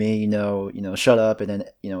 you're better than me, shut up, and then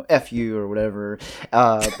F you or whatever,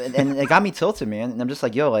 and it got me tilted, man. And I'm just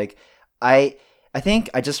like, yo, like. I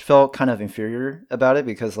think I just felt kind of inferior about it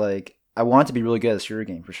because like I wanted to be really good at a shooter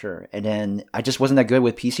game for sure, and then I just wasn't that good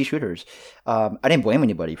with PC shooters. I didn't blame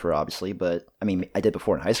anybody for obviously, but I mean I did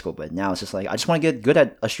before in high school, but now it's just like I just want to get good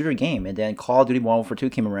at a shooter game. And then Call of Duty Modern Warfare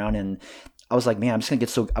 2 came around, and I was like, man, I'm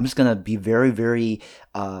just gonna be very, very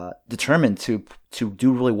determined to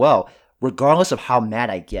do really well, regardless of how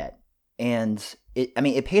mad I get. And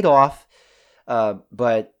it paid off,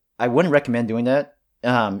 but I wouldn't recommend doing that.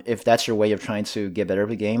 If that's your way of trying to get better at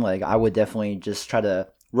the game, like I would definitely just try to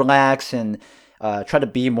relax and try to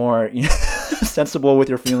be more sensible with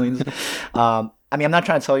your feelings. I'm not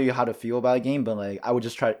trying to tell you how to feel about a game, but like I would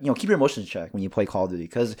just try, keep your emotions in check when you play Call of Duty,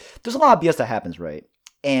 because there's a lot of BS that happens, right?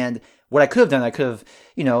 And what I could have done, I could have,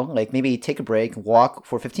 like maybe take a break, walk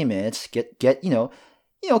for 15 minutes, get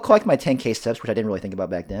collect my 10K steps, which I didn't really think about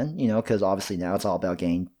back then, because obviously now it's all about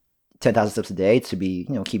getting 10,000 steps a day to be,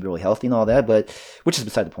 keep really healthy and all that, but which is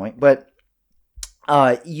beside the point. But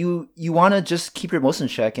you want to just keep your emotions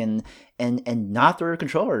in check and not throw your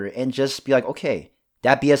controller and just be like, okay,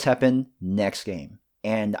 that BS happened, next game.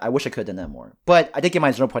 And I wish I could have done that more. But I did get my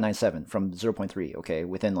 0.97 from 0.3, okay,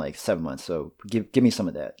 within like 7 months. So give me some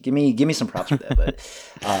of that. Give me some props for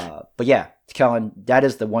that. But yeah, Kellen, that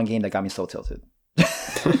is the one game that got me so tilted.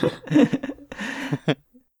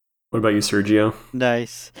 What about you, Sergio?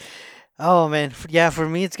 Nice. Oh man, yeah, for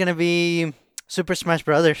me it's gonna be Super Smash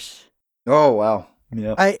Brothers. Oh wow,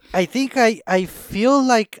 yeah. I think I feel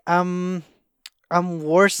like I'm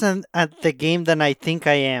worse at the game than I think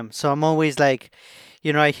I am. So I'm always like,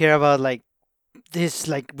 I hear about like these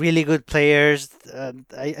like really good players,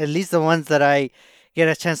 at least the ones that I get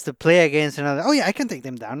a chance to play against, and I'm like, oh yeah, I can take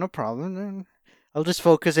them down, no problem. I'll just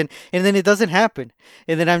focus, and then it doesn't happen,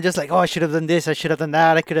 and then I'm just like, oh, I should have done this, I should have done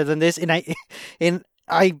that, I could have done this, and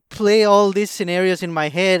I play all these scenarios in my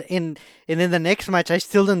head, and then the next match I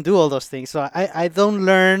still don't do all those things. So I don't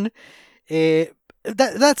learn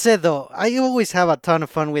That's it though. I always have a ton of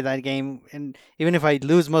fun with that game, and even if I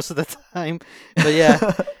lose most of the time, but yeah,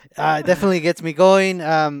 it definitely gets me going.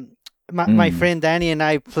 My friend Danny and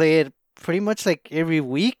I play it pretty much like every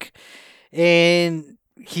week, and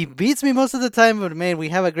he beats me most of the time. But man, we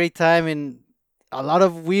have a great time, and a lot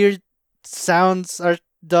of weird sounds are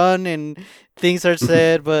done and things are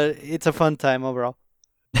said, but it's a fun time overall.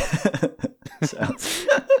 Sounds.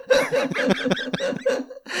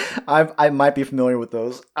 I might be familiar with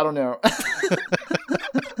those. I don't know.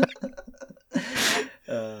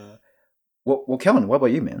 Well, Kellen, what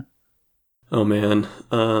about you, man? Oh man,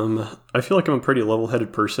 I feel like I'm a pretty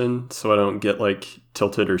level-headed person, so I don't get like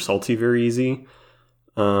tilted or salty very easy.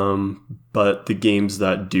 But the games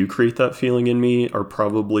that do create that feeling in me are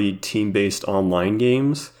probably team-based online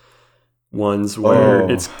games. Ones where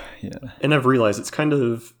and I've realized it's kind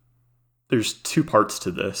of, there's two parts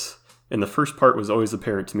to this. And the first part was always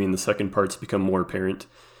apparent to me, and the second part's become more apparent.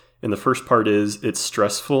 And the first part is, it's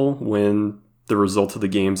stressful when the result of the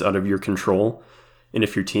game's out of your control. And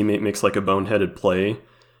if your teammate makes like a boneheaded play,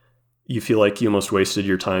 you feel like you almost wasted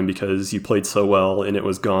your time because you played so well and it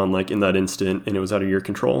was gone like in that instant and it was out of your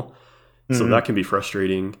control. Mm-hmm. So that can be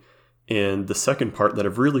frustrating. And the second part that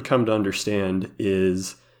I've really come to understand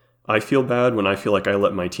is I feel bad when I feel like I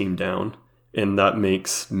let my team down. And that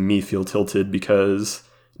makes me feel tilted because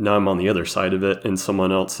now I'm on the other side of it and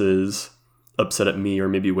someone else is upset at me or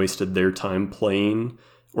maybe wasted their time playing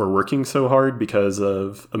or working so hard because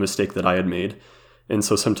of a mistake that I had made. And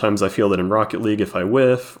so sometimes I feel that in Rocket League, if I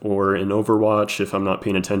whiff, or in Overwatch, if I'm not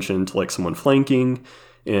paying attention to like someone flanking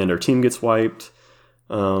and our team gets wiped.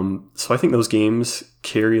 So I think those games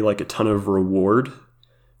carry like a ton of reward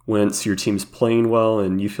once your team's playing well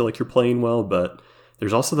and you feel like you're playing well. But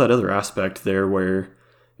there's also that other aspect there where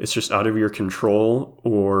it's just out of your control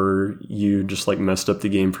or you just like messed up the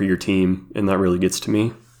game for your team. And that really gets to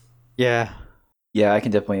me. Yeah. Yeah, I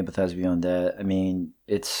can definitely empathize with you on that. I mean,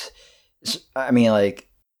 like,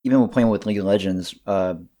 even when playing with League of Legends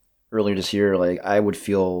earlier this year, like, I would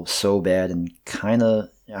feel so bad and kind of,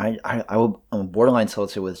 I'm borderline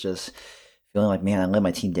tilted with just feeling like, man, I let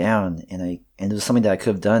my team down, and it was something that I could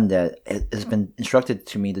have done that has been instructed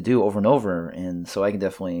to me to do over and over, and so I can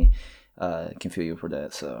definitely can feel you for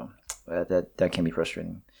that. So that can be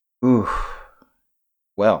frustrating. Ooh,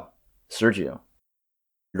 well, Sergio,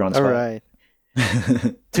 you're on the spot. All right.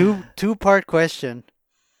 Two-part question.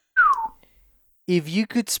 If you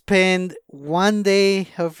could spend one day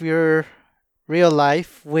of your real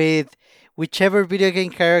life with whichever video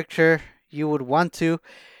game character you would want to,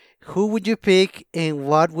 who would you pick and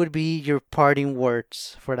what would be your parting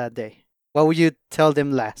words for that day? What would you tell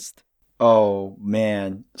them last? Oh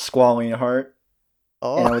man, Squalling Heart.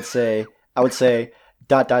 Oh. And I would say ...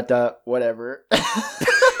 whatever.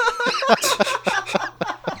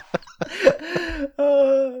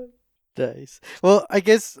 Nice. Well, I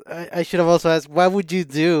guess I should have also asked, what would you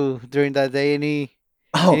do during that day?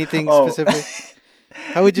 Anything specific?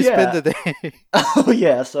 How would you spend the day? Oh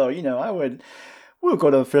yeah, so we would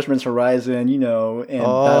go to Fisherman's Horizon, and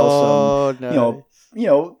battle some, nice.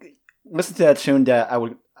 Listen to that tune that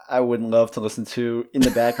I would love to listen to in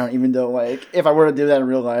the background, even though like if I were to do that in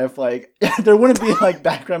real life, like there wouldn't be like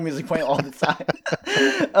background music playing all the time.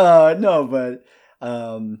 No, but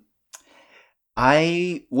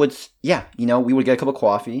I would, we would get a cup of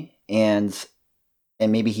coffee, and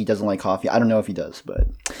maybe he doesn't like coffee. I don't know if he does, but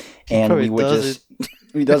we would just.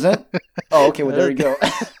 He doesn't? Oh, okay. Well, there you go.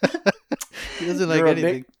 He doesn't like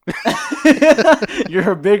anything.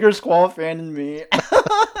 You're a bigger Squall fan than me.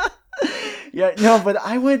 Yeah, no, but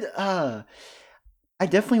I would. I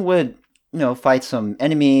definitely would. Fight some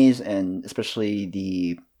enemies, and especially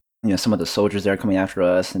the. Some of the soldiers that are coming after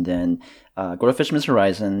us, and then go to Fisherman's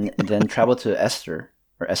Horizon, and then travel to Estar,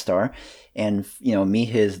 and meet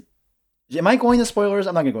his. Am I going to spoilers?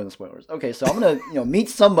 I'm not gonna go into spoilers. Okay, so I'm gonna meet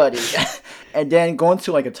somebody, and then go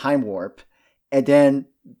into like a time warp, and then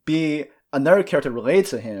be another character related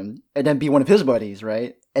to him, and then be one of his buddies,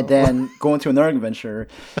 right? And then go into another adventure,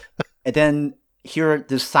 and then hear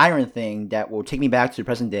this siren thing that will take me back to the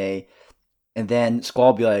present day, and then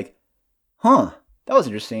Squall will be like, "Huh. That was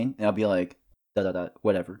interesting," and I'll be like,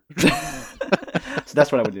 whatever. So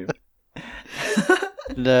that's what I would do.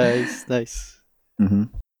 Nice.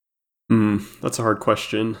 Mm-hmm. That's a hard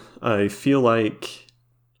question. I feel like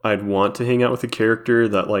I'd want to hang out with a character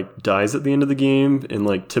that like dies at the end of the game and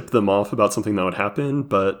like tip them off about something that would happen,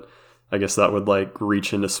 but I guess that would like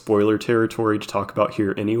reach into spoiler territory to talk about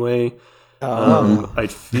here anyway. I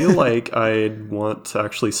feel like I'd want to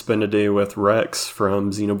actually spend a day with Rex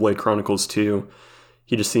from Xenoblade Chronicles 2.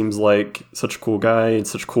 He just seems like such a cool guy and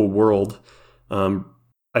such a cool world.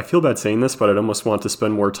 I feel bad saying this, but I'd almost want to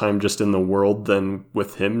spend more time just in the world than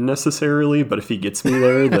with him necessarily. But if he gets me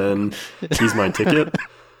there, then he's my ticket.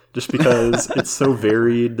 Just because it's so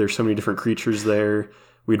varied. There's so many different creatures there.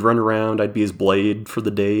 We'd run around. I'd be his blade for the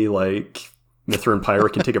day. Like Mithra and Pyra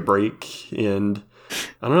can take a break. And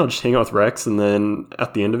I don't know, just hang out with Rex. And then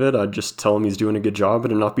at the end of it, I'd just tell him he's doing a good job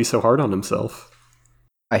and not be so hard on himself.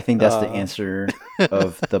 I think that's the answer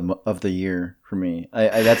of the year for me.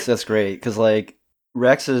 That's great. Because like,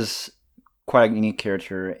 Rex is quite a unique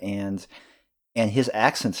character, and his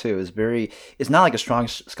accent too is it's not like a strong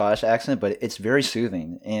Scottish accent, but it's very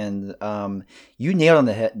soothing. And you nailed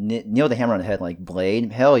the hammer on the head, like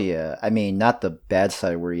Blade. Hell yeah! I mean, not the bad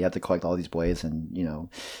side where you have to collect all these blades and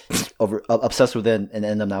obsessed with it and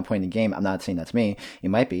end up not playing the game. I'm not saying that's me. It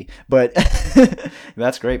might be, but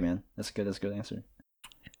that's great, man. That's good. That's a good answer.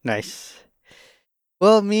 Nice.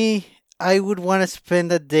 Well, I would want to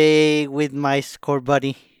spend a day with my score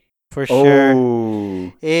buddy, for sure.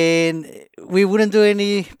 Oh. And we wouldn't do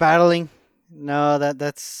any battling. No,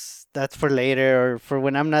 that's for later or for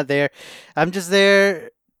when I'm not there. I'm just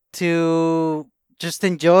there to just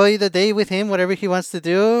enjoy the day with him, whatever he wants to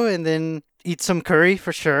do, and then eat some curry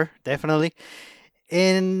for sure, definitely.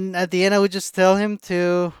 And at the end, I would just tell him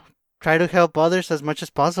to try to help others as much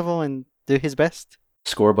as possible and do his best.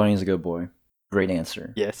 Score bunny is a good boy. Great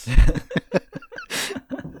answer. Yes.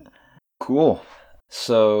 Cool.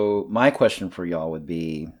 So my question for y'all would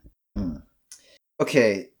be,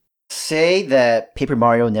 okay, say that Paper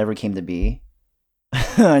Mario never came to be.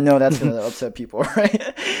 I know that's going to upset people,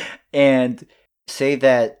 right? And say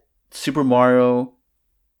that Super Mario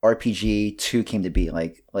RPG 2 came to be,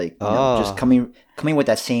 just coming with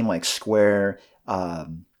that same like square,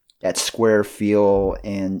 that square feel,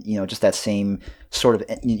 and just that same sort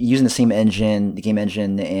of using the same engine, the game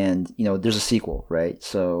engine, and there's a sequel, right?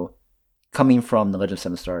 So coming from The Legend of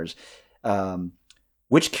Seven Stars,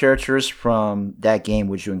 which characters from that game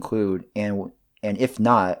would you include, and if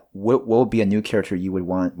not, what would be a new character you would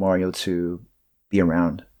want Mario to be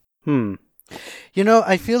around?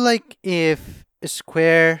 I feel like if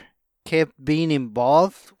Square kept being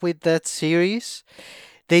involved with that series,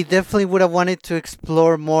 they definitely would have wanted to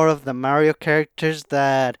explore more of the Mario characters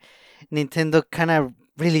that Nintendo kind of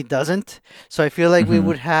really doesn't. So I feel like we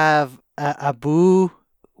would have a Boo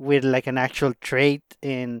with like an actual trait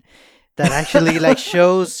in that actually like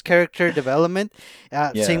shows character development.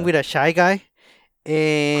 Same with a Shy Guy.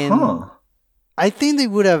 And I think they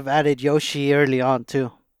would have added Yoshi early on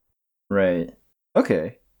too. Right.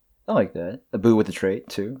 Okay. I like that. A Boo with a trait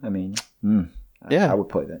too. I mean, I would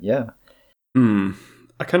play that. Yeah.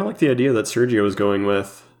 I kind of like the idea that Sergio was going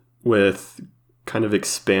with kind of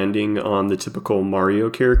expanding on the typical Mario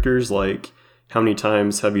characters. Like, how many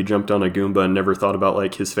times have you jumped on a Goomba and never thought about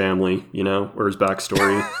like his family, or his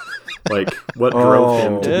backstory? Like, what drove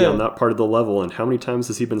him to be on that part of the level, and how many times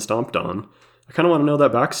has he been stomped on? I kind of want to know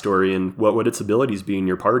that backstory and what would its abilities be in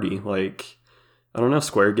your party. Like, I don't know,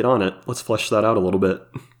 Square, get on it. Let's flesh that out a little bit.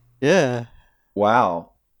 Yeah.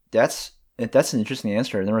 Wow. That's an interesting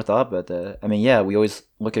answer. I never thought about that. I mean, yeah, we always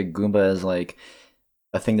look at Goomba as like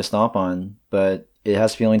a thing to stomp on, but it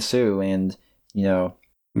has feelings too, and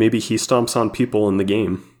maybe he stomps on people in the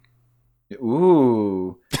game.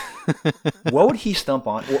 Ooh. What would he stomp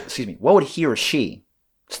on? Well, excuse me. What would he or she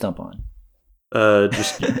stomp on?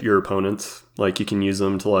 Just your opponents. Like, you can use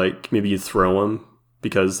them to like, maybe you throw them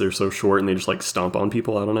because they're so short and they just like stomp on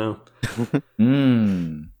people. I don't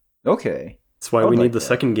know. Okay. That's why we need the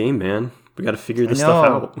second game, man. We got to figure this stuff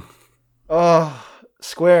out. Oh,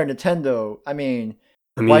 Square, Nintendo. I mean,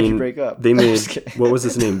 why'd you break up? They made, what was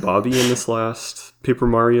his name, Bobby in this last Paper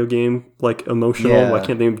Mario game, like emotional. Yeah. Why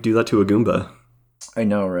can't they do that to a Goomba? I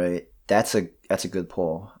know, right? That's a good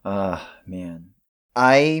pull. Man.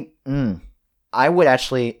 I would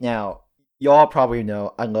actually, now, y'all probably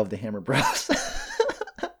know I love the Hammer Bros.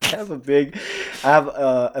 I have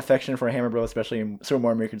affection for Hammer Bros, especially in Super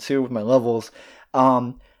Mario Maker 2 with my levels.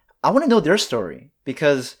 I want to know their story,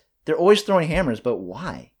 because they're always throwing hammers, but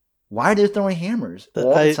why? Why are they throwing hammers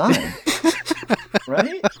all the time?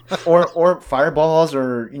 Right? Or fireballs,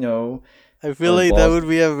 or I feel like that would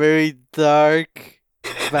be a very dark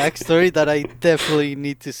backstory that I definitely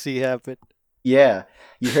need to see happen. Yeah.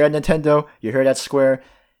 You heard Nintendo, you heard that Square,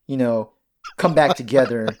 come back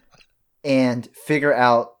together and figure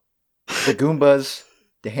out the Goombas,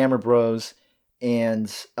 the Hammer Bros,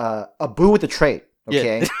 and a Boo with a trait.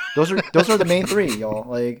 Okay, yeah. those are the main three, y'all.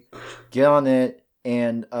 Like, get on it,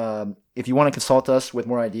 and if you want to consult us with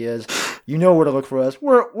more ideas, you know where to look for us.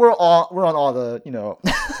 We're on all the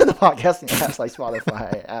the podcasting apps like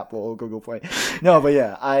Spotify, Apple, Google Play. No, but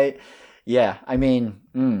yeah, Yeah, I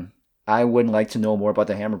mean, I would like to know more about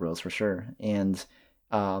the Hammer Bros for sure. And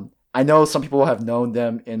I know some people have known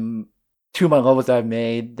them in two of my levels that I've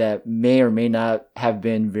made that may or may not have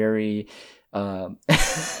been very,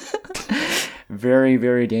 very,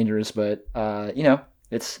 very dangerous. But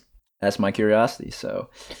that's my curiosity. So,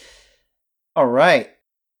 all right.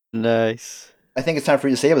 Nice. I think it's time for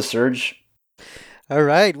you to say it, Serge. All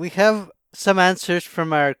right, we have some answers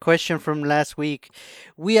from our question from last week.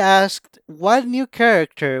 We asked, what new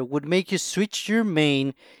character would make you switch your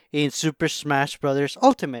main in Super Smash Bros.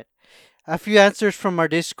 Ultimate? A few answers from our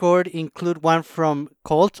Discord include one from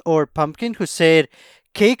Colt or Pumpkin, who said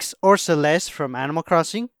Cakes or Celeste from Animal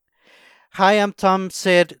Crossing. Hi, I'm Tom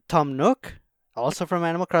said Tom Nook, also from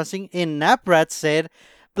Animal Crossing. And Naprat said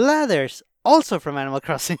Blathers, also from Animal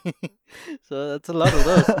Crossing. So that's a lot of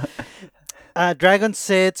those. Dragon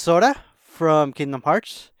said Sora from Kingdom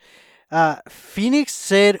Hearts. Phoenix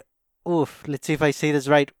said, let's see if I say this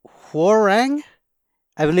right, Hwoarang.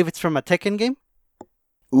 I believe it's from a Tekken game.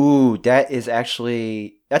 Ooh,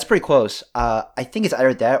 that's pretty close. I think it's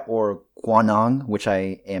either that or Guanong, which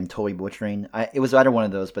I am totally butchering. It was either one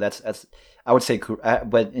of those, but that's I would say,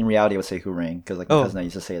 but in reality, I would say Hwoarang because my cousin and I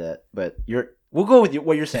used to say that. But we'll go with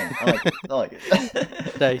what you're saying. I like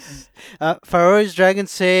it. Nice. Faro's Dragon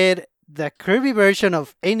said the Kirby version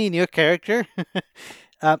of any new character.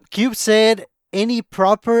 Cube said any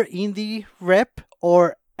proper indie rep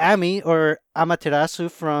or Ami or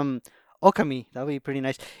Amaterasu from Okami. That would be pretty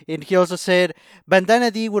nice. And he also said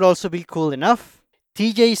Bandana D would also be cool enough.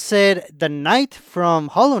 TJ said the Knight from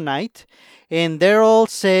Hollow Knight. And Daryl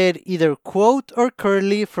said either Quote or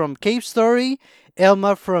Curly from Cave Story,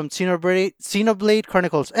 Elma from Xenoblade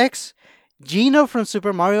Chronicles X, Gino from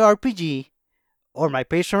Super Mario RPG, or my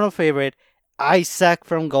personal favorite, Isaac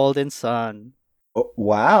from Golden Sun. Oh,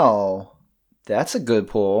 wow. That's a good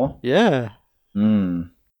pull. Yeah.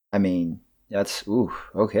 I mean, that's,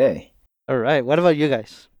 okay. All right. What about you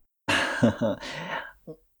guys?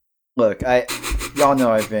 Look, y'all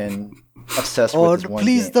know I've been obsessed with this one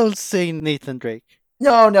please game. Don't say Nathan Drake.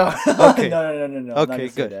 No. Okay. No. Okay,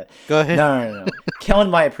 good. Go ahead. No. Kellen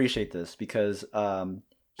might appreciate this because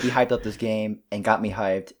he hyped up this game and got me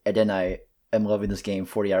hyped, and then I am loving this game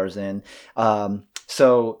 40 hours in.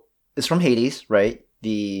 So it's from Hades, right?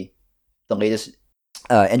 The latest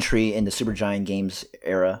entry in the Supergiant Games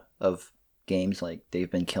era of games. Like, they've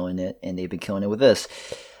been killing it, and they've been killing it with this.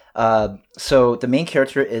 So the main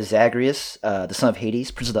character is Zagreus, the son of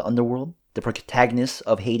Hades, prince of the underworld, the protagonist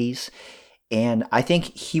of Hades, and I think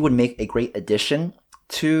he would make a great addition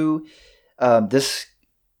to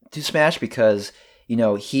Smash because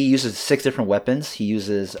he uses 6 different weapons. He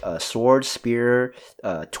uses a sword, spear,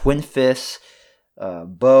 twin fists,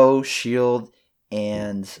 bow, shield,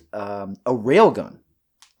 and a railgun.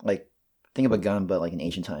 Like, think of a gun, but like in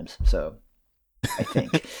ancient times. So I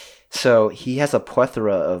think. So he has a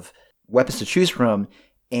plethora of weapons to choose from,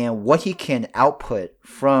 and what he can output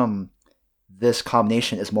from this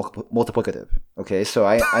combination is multiplicative. Okay, so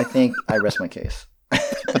I think I rest my case.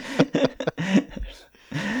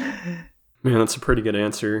 Man, that's a pretty good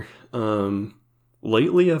answer.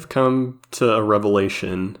 Lately, I've come to a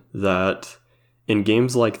revelation that in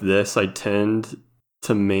games like this, I tend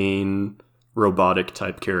to main robotic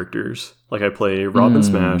type characters. Like, I play Robin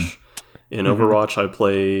Smash. In Overwatch, I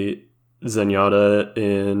play Zenyatta,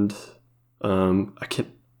 and I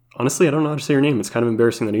don't know how to say her name. It's kind of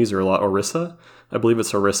embarrassing that I use her a lot. Orisa? I believe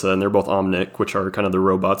it's Orisa, and they're both Omnic, which are kind of the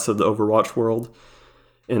robots of the Overwatch world.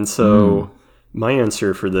 And so my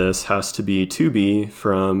answer for this has to be 2B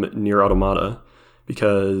from Nier Automata,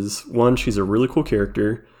 because 1, she's a really cool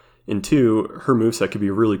character, and 2, her moveset could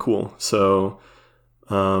be really cool. So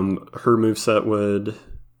her moveset would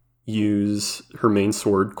use her main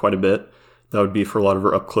sword quite a bit. That would be for a lot of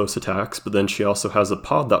her up-close attacks, but then she also has a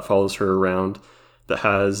pod that follows her around that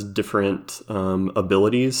has different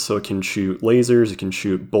abilities. So it can shoot lasers, it can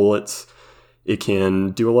shoot bullets, it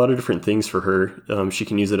can do a lot of different things for her. She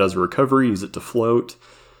can use it as a recovery, use it to float.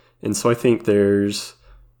 And so I think there's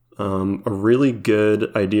a really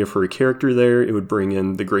good idea for a character there. It would bring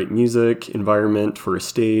in the great music, environment for a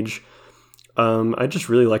stage. I'd just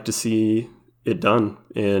really like to see it done,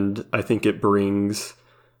 and I think it brings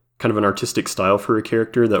kind of an artistic style for a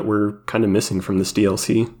character that we're kind of missing from this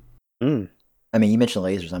DLC. I mean, you mentioned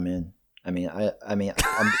lasers. I'm in. I'm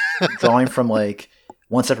drawing from like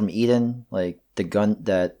one set from Eden, like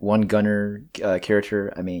that one gunner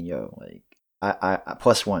character. I mean, I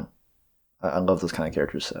 +1. I love those kind of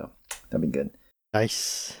characters, so that'd be good.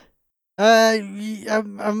 Nice.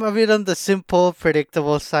 I'm a bit on the simple,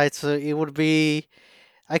 predictable side, so it would be